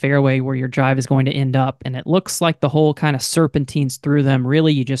half of the fairway where your drive is going to end up, and it looks like the hole kind of serpentines through them.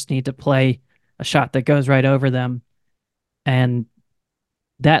 Really, you just need to play a shot that goes right over them, and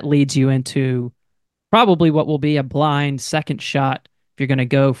that leads you into probably what will be a blind second shot if you're going to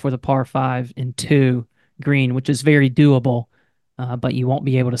go for the par five in two green, which is very doable, but you won't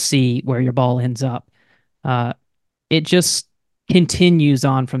be able to see where your ball ends up. It just continues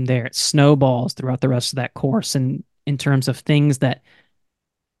on from there. It snowballs throughout the rest of that course, and in terms of things that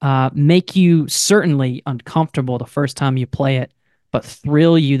make you certainly uncomfortable the first time you play it, but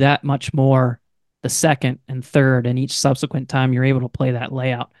thrill you that much more the second and third and each subsequent time you're able to play that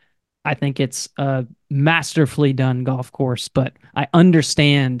layout. I think it's a masterfully done golf course, but I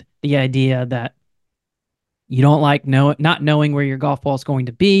understand the idea that you don't like not knowing where your golf ball is going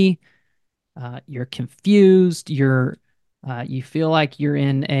to be. You're confused. You feel like you're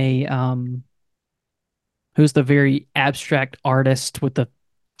in a who's the very abstract artist with the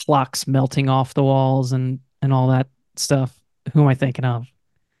clocks melting off the walls and all that stuff. Who am I thinking of?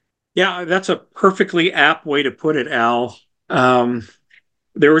 Yeah, that's a perfectly apt way to put it, Al.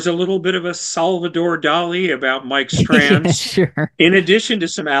 There was a little bit of a Salvador Dali about Mike Yeah, Strands, sure. in addition to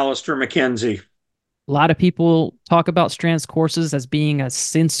some Alistair McKenzie. A lot of people talk about Strands courses as being a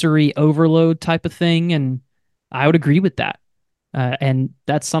sensory overload type of thing, and I would agree with that. And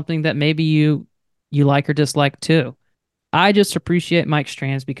that's something that maybe you like or dislike too. I just appreciate Mike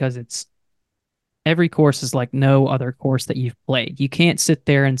Strands because it's every course is like no other course that you've played. You can't sit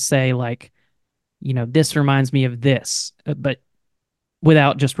there and say like, this reminds me of this, but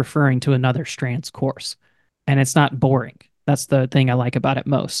without just referring to another Strands course. And it's not boring. That's the thing I like about it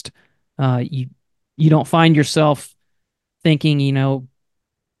most. You don't find yourself thinking,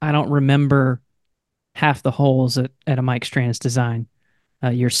 I don't remember half the holes at a Mike Strands design.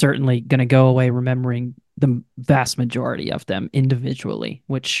 You're certainly going to go away remembering the vast majority of them individually,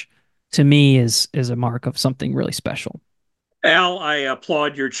 which to me is a mark of something really special. Al, I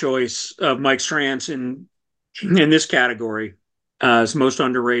applaud your choice of Mike Strands in this category. is most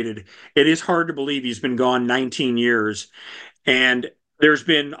underrated. It is hard to believe he's been gone 19 years. And there's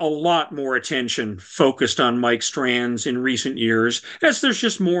been a lot more attention focused on Mike Strands in recent years, as there's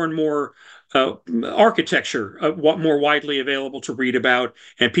just more and more architecture, what more widely available to read about,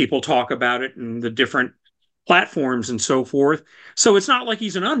 and people talk about it and the different platforms and so forth. So it's not like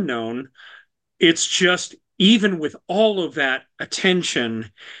he's an unknown. It's just even with all of that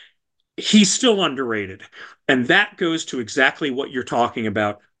attention, he's still underrated. And that goes to exactly what you're talking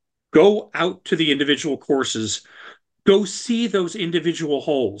about. Go out to the individual courses, go see those individual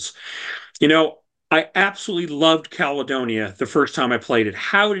holes. You know, I absolutely loved Caledonia the first time I played it.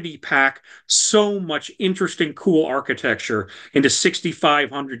 How did he pack so much interesting, cool architecture into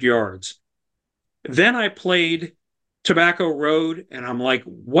 6,500 yards? Then I played Tobacco Road, and I'm like,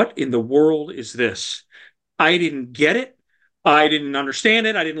 what in the world is this? I didn't get it. I didn't understand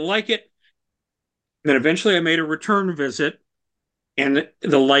it. I didn't like it. And then eventually I made a return visit, and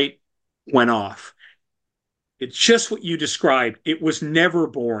the light went off. It's just what you described. It was never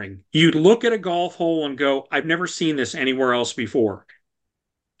boring. You'd look at a golf hole and go, I've never seen this anywhere else before.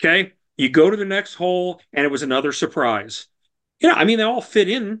 Okay. You go to the next hole and it was another surprise. Yeah, I mean, they all fit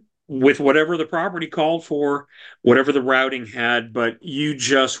in with whatever the property called for, whatever the routing had, but you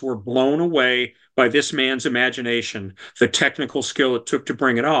just were blown away by this man's imagination, the technical skill it took to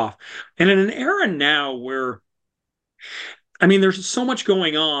bring it off. And in an era now where, I mean, there's so much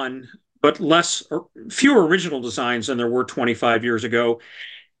going on, but less or fewer original designs than there were 25 years ago.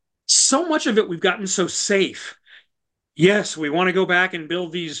 So much of it we've gotten so safe. Yes, we want to go back and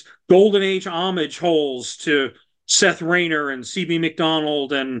build these golden age homage holes to Seth Rayner and CB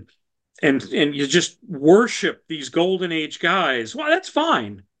McDonald and you just worship these golden age guys. Well, that's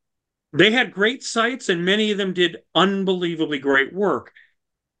fine. They had great sites and many of them did unbelievably great work.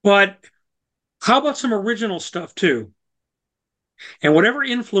 But how about some original stuff too? And whatever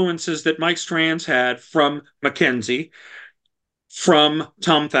influences that Mike Strands had from Mackenzie, from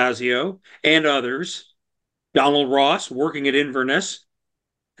Tom Fazio and others, Donald Ross working at Inverness,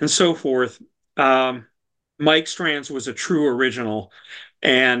 and so forth. Mike Strands was a true original.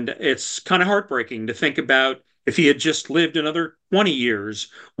 And it's kind of heartbreaking to think about if he had just lived another 20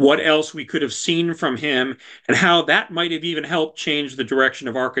 years, what else we could have seen from him and how that might have even helped change the direction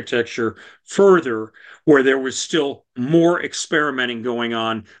of architecture further, where there was still more experimenting going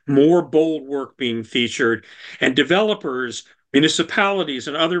on, more bold work being featured, and developers, municipalities,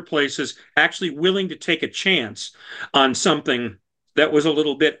 and other places actually willing to take a chance on something that was a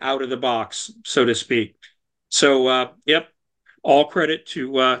little bit out of the box, so to speak. So, yep, all credit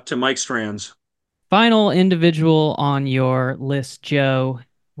to Mike Strands. Final individual on your list, Joe.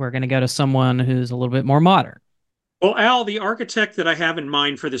 We're going to go to someone who's a little bit more modern. Well, Al, the architect that I have in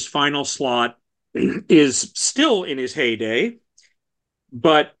mind for this final slot is still in his heyday,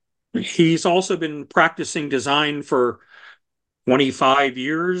 but he's also been practicing design for 25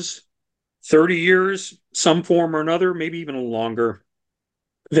 years, 30 years, some form or another, maybe even longer.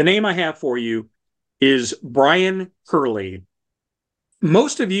 The name I have for you is Brian Curley.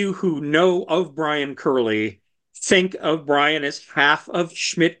 Most of you who know of Brian Curley think of Brian as half of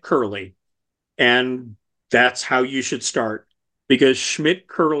Schmidt Curley. And that's how you should start because Schmidt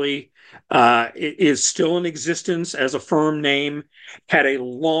Curley is still in existence as a firm name, had a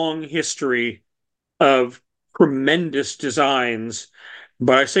long history of tremendous designs,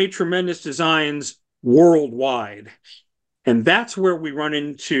 but I say tremendous designs worldwide. And that's where we run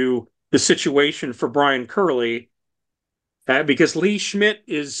into the situation for Brian Curley because Lee Schmidt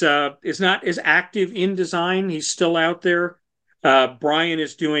is not as active in design. He's still out there. Brian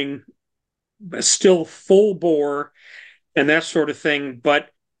is doing still full bore and that sort of thing, but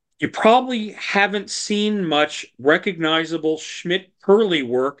you probably haven't seen much recognizable Schmidt Curley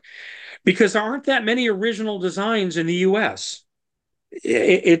work because there aren't that many original designs in the US.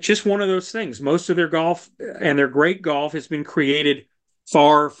 It's just one of those things. Most of their golf and their great golf has been created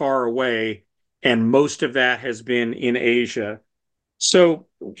far, far away, and most of that has been in Asia. So,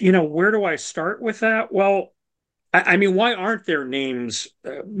 where do I start with that? Well, I mean, why aren't there names,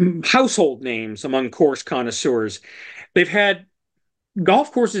 household names among course connoisseurs? They've had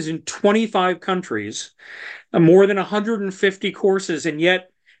golf courses in 25 countries, more than 150 courses, and yet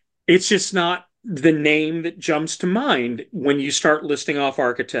it's just not the name that jumps to mind when you start listing off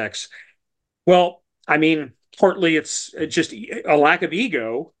architects. Well, I mean, partly it's just a lack of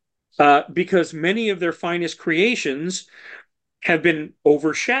ego because many of their finest creations have been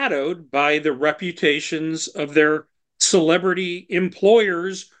overshadowed by the reputations of their celebrity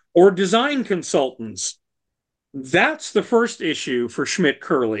employers or design consultants. That's the first issue for Schmidt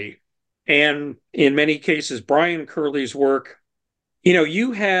Curley. And in many cases, Brian Curley's work.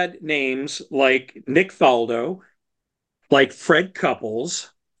 You had names like Nick Faldo, like Fred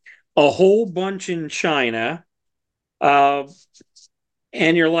Couples, a whole bunch in China. Uh,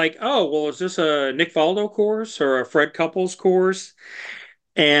 and you're like, oh, well, is this a Nick Faldo course or a Fred Couples course?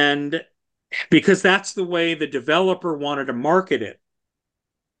 And because that's the way the developer wanted to market it.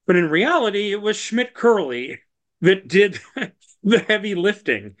 But in reality, it was Schmidt Curly that did the heavy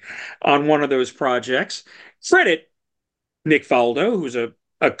lifting on one of those projects. Credit Nick Faldo, who's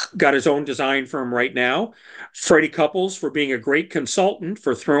got his own design firm right now. Freddie Couples for being a great consultant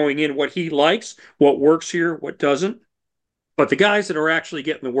for throwing in what he likes, what works here, what doesn't. But the guys that are actually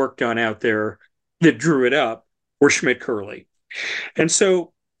getting the work done out there that drew it up were Schmidt Curly. And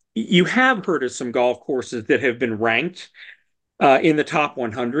so you have heard of some golf courses that have been ranked in the top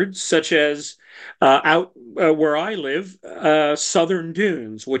 100, such as out where I live, Southern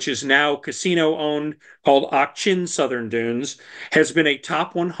Dunes, which is now casino owned, called Ak-Chin Southern Dunes, has been a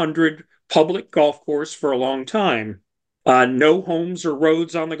top 100 public golf course for a long time. No homes or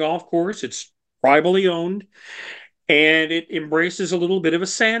roads on the golf course. It's tribally owned, and it embraces a little bit of a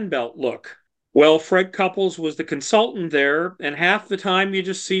sandbelt look. Well, Fred Couples was the consultant there, and half the time you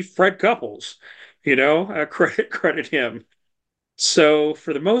just see Fred Couples. Credit him. So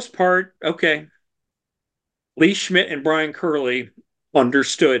for the most part, okay, Lee Schmidt and Brian Curley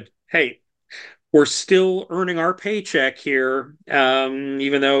understood. Hey, we're still earning our paycheck here,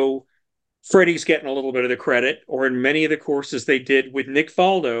 even though Freddie's getting a little bit of the credit, or in many of the courses they did with Nick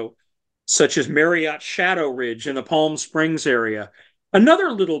Faldo, such as Marriott Shadow Ridge in the Palm Springs area.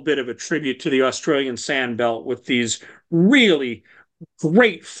 Another little bit of a tribute to the Australian sand belt with these really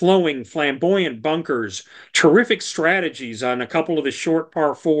great flowing, flamboyant bunkers, terrific strategies on a couple of the short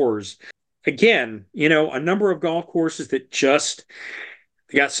par fours. Again, a number of golf courses that just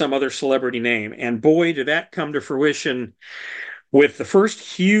got some other celebrity name. And boy, did that come to fruition with the first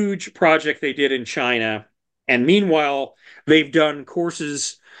huge project they did in China. And meanwhile, they've done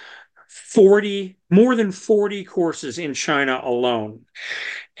courses 40, more than 40 courses in China alone.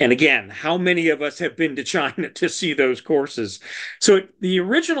 And again, how many of us have been to China to see those courses? So the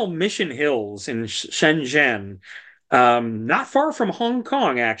original Mission Hills in Shenzhen, not far from Hong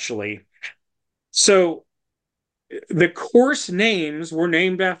Kong, actually. So the course names were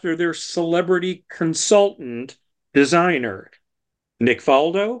named after their celebrity consultant designer, Nick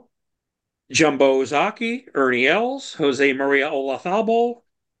Faldo, Jumbo Ozaki, Ernie Els, Jose Maria Olazabal.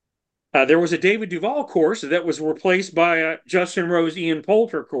 There was a David Duval course that was replaced by a Justin Rose Ian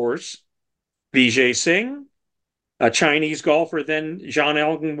Poulter course. Vijay Singh, a Chinese golfer, then Jean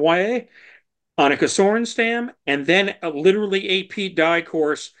Elgin Wei, Annika Sorenstam, and then literally a Pete Dye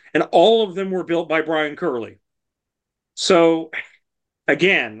course. And all of them were built by Brian Curley. So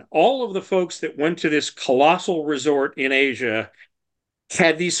again, all of the folks that went to this colossal resort in Asia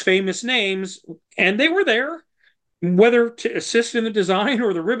had these famous names, and they were there, whether to assist in the design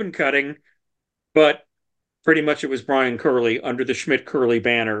or the ribbon cutting, but pretty much it was Brian Curley under the Schmidt Curley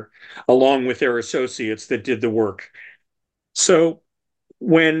banner, along with their associates that did the work. So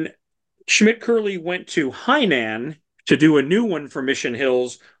when Schmidt Curley went to Hainan to do a new one for Mission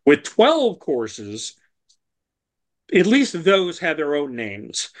Hills with 12 courses, at least those had their own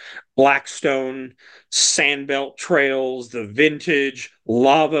names. Blackstone, Sandbelt Trails, the Vintage,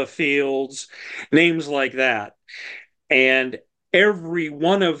 Lava Fields, names like that. And every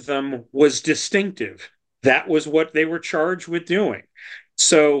one of them was distinctive. That was what they were charged with doing.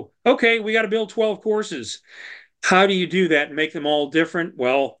 So, okay, we got to build 12 courses. How do you do that and make them all different?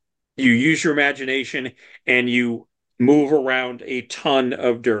 Well, you use your imagination and you move around a ton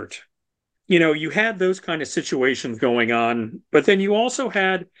of dirt. You had those kind of situations going on, but then you also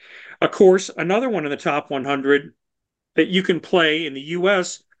had, of course, another one in the top 100 that you can play in the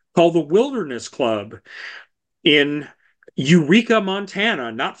US called the Wilderness Club in Eureka,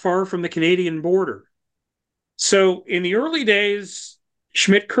 Montana, not far from the Canadian border. So in the early days,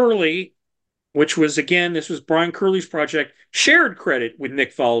 Schmidt Curley, which was, again, this was Brian Curley's project, shared credit with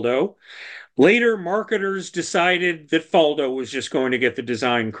Nick Faldo. Later, marketers decided that Faldo was just going to get the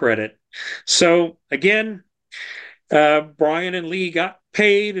design credit. So again, Brian and Lee got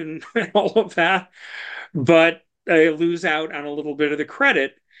paid and all of that, but they lose out on a little bit of the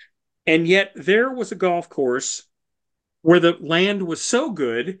credit. And yet there was a golf course where the land was so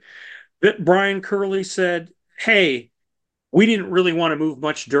good that Brian Curley said, hey, we didn't really want to move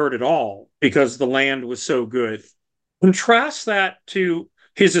much dirt at all because the land was so good. Contrast that to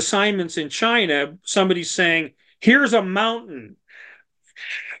his assignments in China, somebody saying, here's a mountain,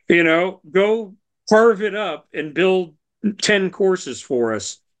 go carve it up and build 10 courses for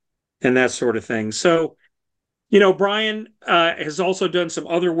us and that sort of thing. So Brian has also done some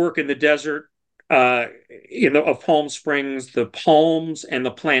other work in the desert, uh, of Palm Springs, the Palms and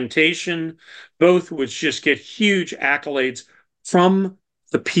the Plantation, both which just get huge accolades from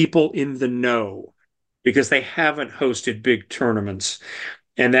the people in the know because they haven't hosted big tournaments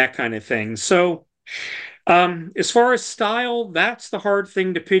and that kind of thing. So, as far as style, that's the hard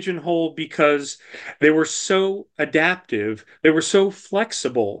thing to pigeonhole because they were so adaptive, they were so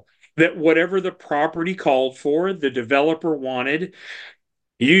flexible that whatever the property called for, the developer wanted,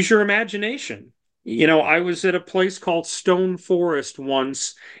 use your imagination. I was at a place called Stone Forest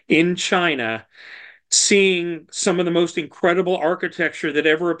once in China, seeing some of the most incredible architecture that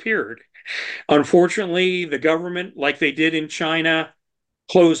ever appeared. Unfortunately, the government, like they did in China,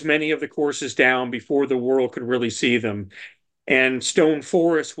 closed many of the courses down before the world could really see them. And Stone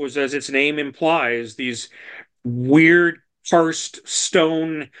Forest was, as its name implies, these weird karst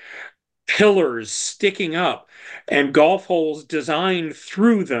stone pillars sticking up and golf holes designed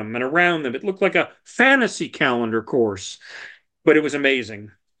through them and around them. It looked like a fantasy calendar course, but it was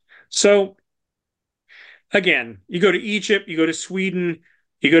amazing. So, again, you go to Egypt, you go to Sweden,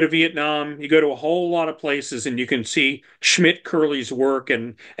 you go to Vietnam, you go to a whole lot of places, and you can see Schmidt Curley's work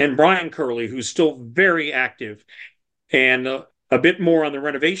and Brian Curley, who's still very active, and a bit more on the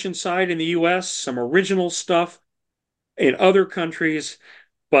renovation side in the U.S., some original stuff in other countries.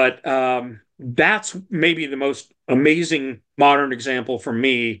 But that's maybe the most amazing modern example for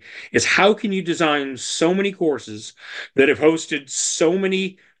me is how can you design so many courses that have hosted so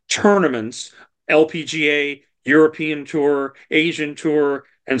many tournaments, LPGA, European Tour, Asian Tour,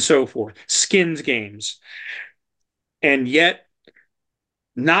 and so forth, skins games, and yet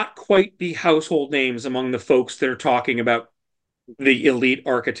not quite be household names among the folks that are talking about the elite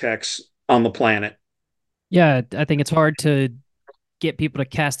architects on the planet. Yeah, I think it's hard to get people to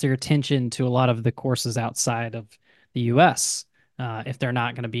cast their attention to a lot of the courses outside of the US if they're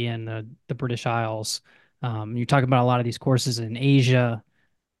not going to be in the British Isles. You're talking about a lot of these courses in Asia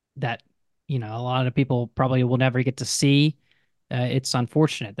that, a lot of people probably will never get to see. It's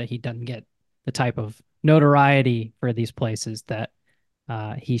unfortunate that he doesn't get the type of notoriety for these places that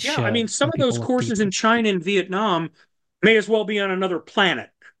he Yeah, I mean, should some when of those people look courses in deeper. China and Vietnam may as well be on another planet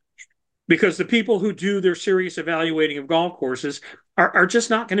because the people who do their serious evaluating of golf courses are just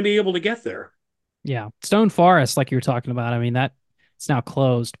not going to be able to get there. Yeah. Stone Forest, like you were talking about, I mean, that it's now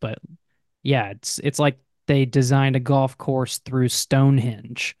closed, but yeah, it's like they designed a golf course through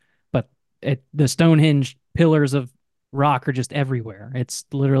Stonehenge, but the Stonehenge pillars of rock are just everywhere. It's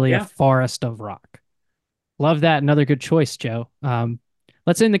literally a Yeah. forest of rock. Love that. Another good choice, Joe.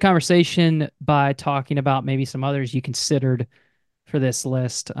 Let's end the conversation by talking about maybe some others you considered for this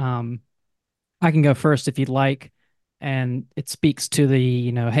list. I can go first if you'd like, and it speaks to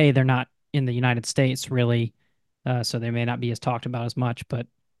the, hey, they're not in the United States really, so they may not be as talked about as much, but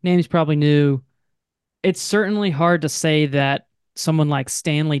names probably new. It's certainly hard to say that someone like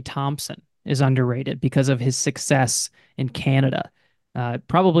Stanley Thompson is underrated because of his success in Canada.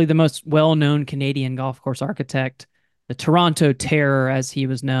 Probably the most well-known Canadian golf course architect, the Toronto Terror, as he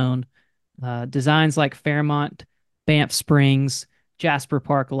was known. Designs like Fairmont, Banff Springs, Jasper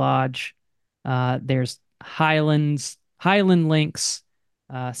Park Lodge. There's Highland Links,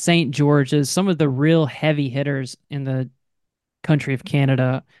 St. George's. Some of the real heavy hitters in the country of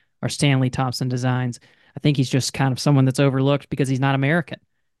Canada are Stanley Thompson designs. I think he's just kind of someone that's overlooked because he's not American.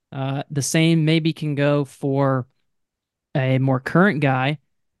 The same maybe can go for a more current guy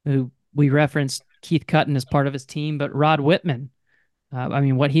who we referenced Keith Cutton as part of his team, but Rod Whitman. I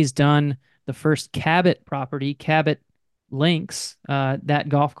mean, what he's done, the first Cabot property, Cabot Links, that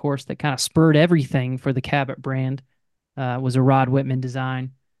golf course that kind of spurred everything for the Cabot brand, was a Rod Whitman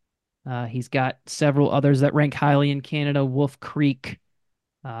design. He's got several others that rank highly in Canada, Wolf Creek,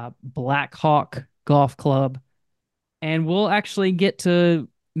 Black Hawk Golf Club, and we'll actually get to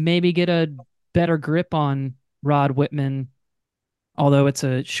maybe get a better grip on Rod Whitman, although it's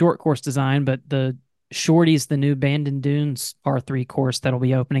a short course design. But the Shorties, the new Bandon Dunes R3 course that'll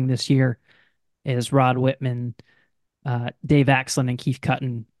be opening this year, is Rod Whitman, Dave Axland, and Keith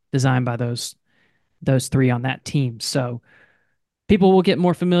Cutton, designed by those three on that team. So people will get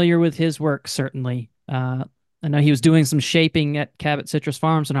more familiar with his work, certainly. I know he was doing some shaping at Cabot Citrus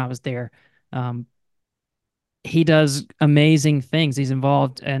Farms when I was there. Um, he does amazing things. He's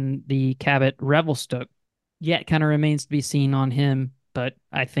involved in the Cabot Revelstoke, yet kind of remains to be seen on him. But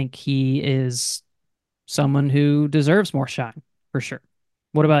I think he is someone who deserves more shine for sure.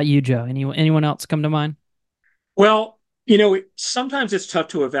 What about you, Joe? Anyone else come to mind? Well, sometimes it's tough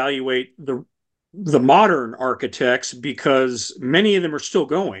to evaluate the the modern architects because many of them are still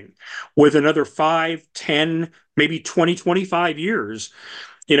going with another 5, 10, maybe 20, 25 years,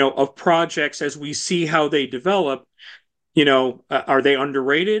 of projects as we see how they develop. Are they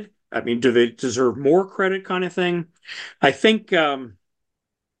underrated? I mean, do they deserve more credit kind of thing? I think there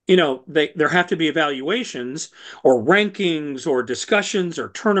have to be evaluations or rankings or discussions or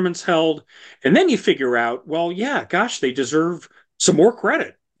tournaments held, and then you figure out, well, yeah, gosh, they deserve some more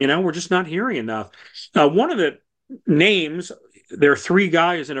credit. We're just not hearing enough. One of the names, there are three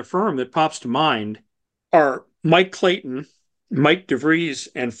guys in a firm that pops to mind are Mike Clayton, Mike DeVries,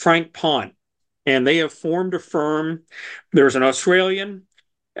 and Frank Pont. And they have formed a firm. There's an Australian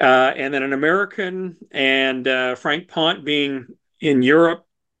and then an American, and Frank Pont being in Europe.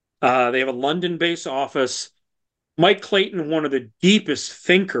 They have a London-based office. Mike Clayton, one of the deepest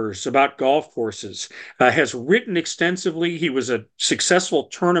thinkers about golf courses, has written extensively. He was a successful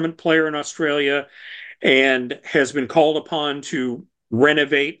tournament player in Australia and has been called upon to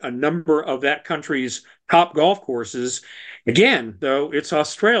renovate a number of that country's top golf courses. Again, though, it's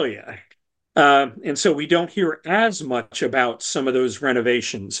Australia. And so we don't hear as much about some of those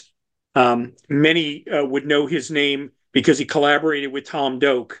renovations. Many would know his name because he collaborated with Tom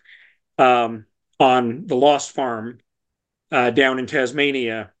Doak on the Lost Farm down in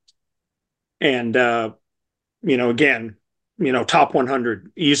Tasmania. And, again, top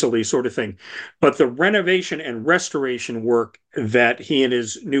 100 easily sort of thing. But the renovation and restoration work that he and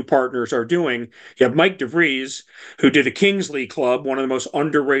his new partners are doing, you have Mike DeVries, who did the Kingsley Club, one of the most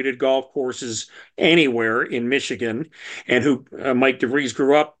underrated golf courses anywhere in Michigan, and who Mike DeVries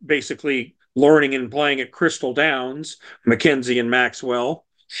grew up basically learning and playing at Crystal Downs, Mackenzie and Maxwell.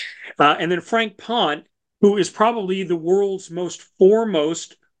 And then Frank Pont, who is probably the world's most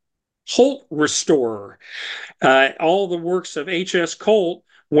foremost Holt restorer. All the works of H.S. Colt,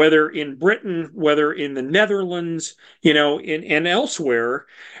 whether in Britain, whether in the Netherlands, and elsewhere.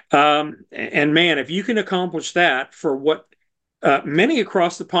 And man, if you can accomplish that for what many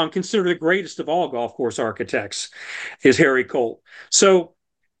across the pond consider the greatest of all golf course architects is Harry Colt. So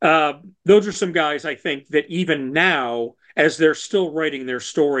those are some guys I think that even now, as they're still writing their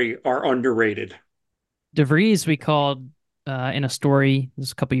story, are underrated. DeVries, we called in a story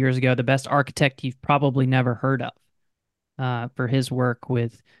this a couple years ago, the best architect you've probably never heard of for his work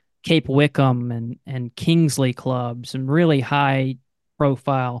with Cape Wickham and Kingsley clubs and really high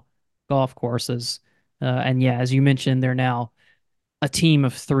profile golf courses. And yeah, as you mentioned, they're now a team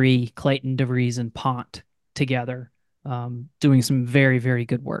of three, Clayton, DeVries, and Pont together, doing some very, very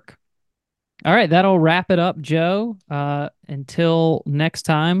good work. All right, that'll wrap it up, Joe. Until next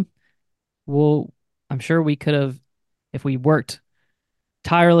time, I'm sure we could have, if we worked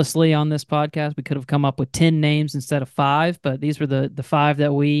tirelessly on this podcast, we could have come up with 10 names instead of 5, but these were the 5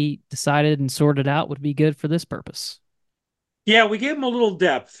 that we decided and sorted out would be good for this purpose. Yeah, we gave them a little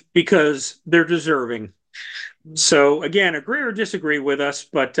depth because they're deserving. So again, agree or disagree with us,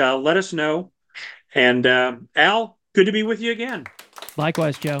 but let us know. And Al, good to be with you again.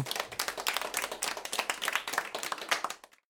 Likewise, Joe.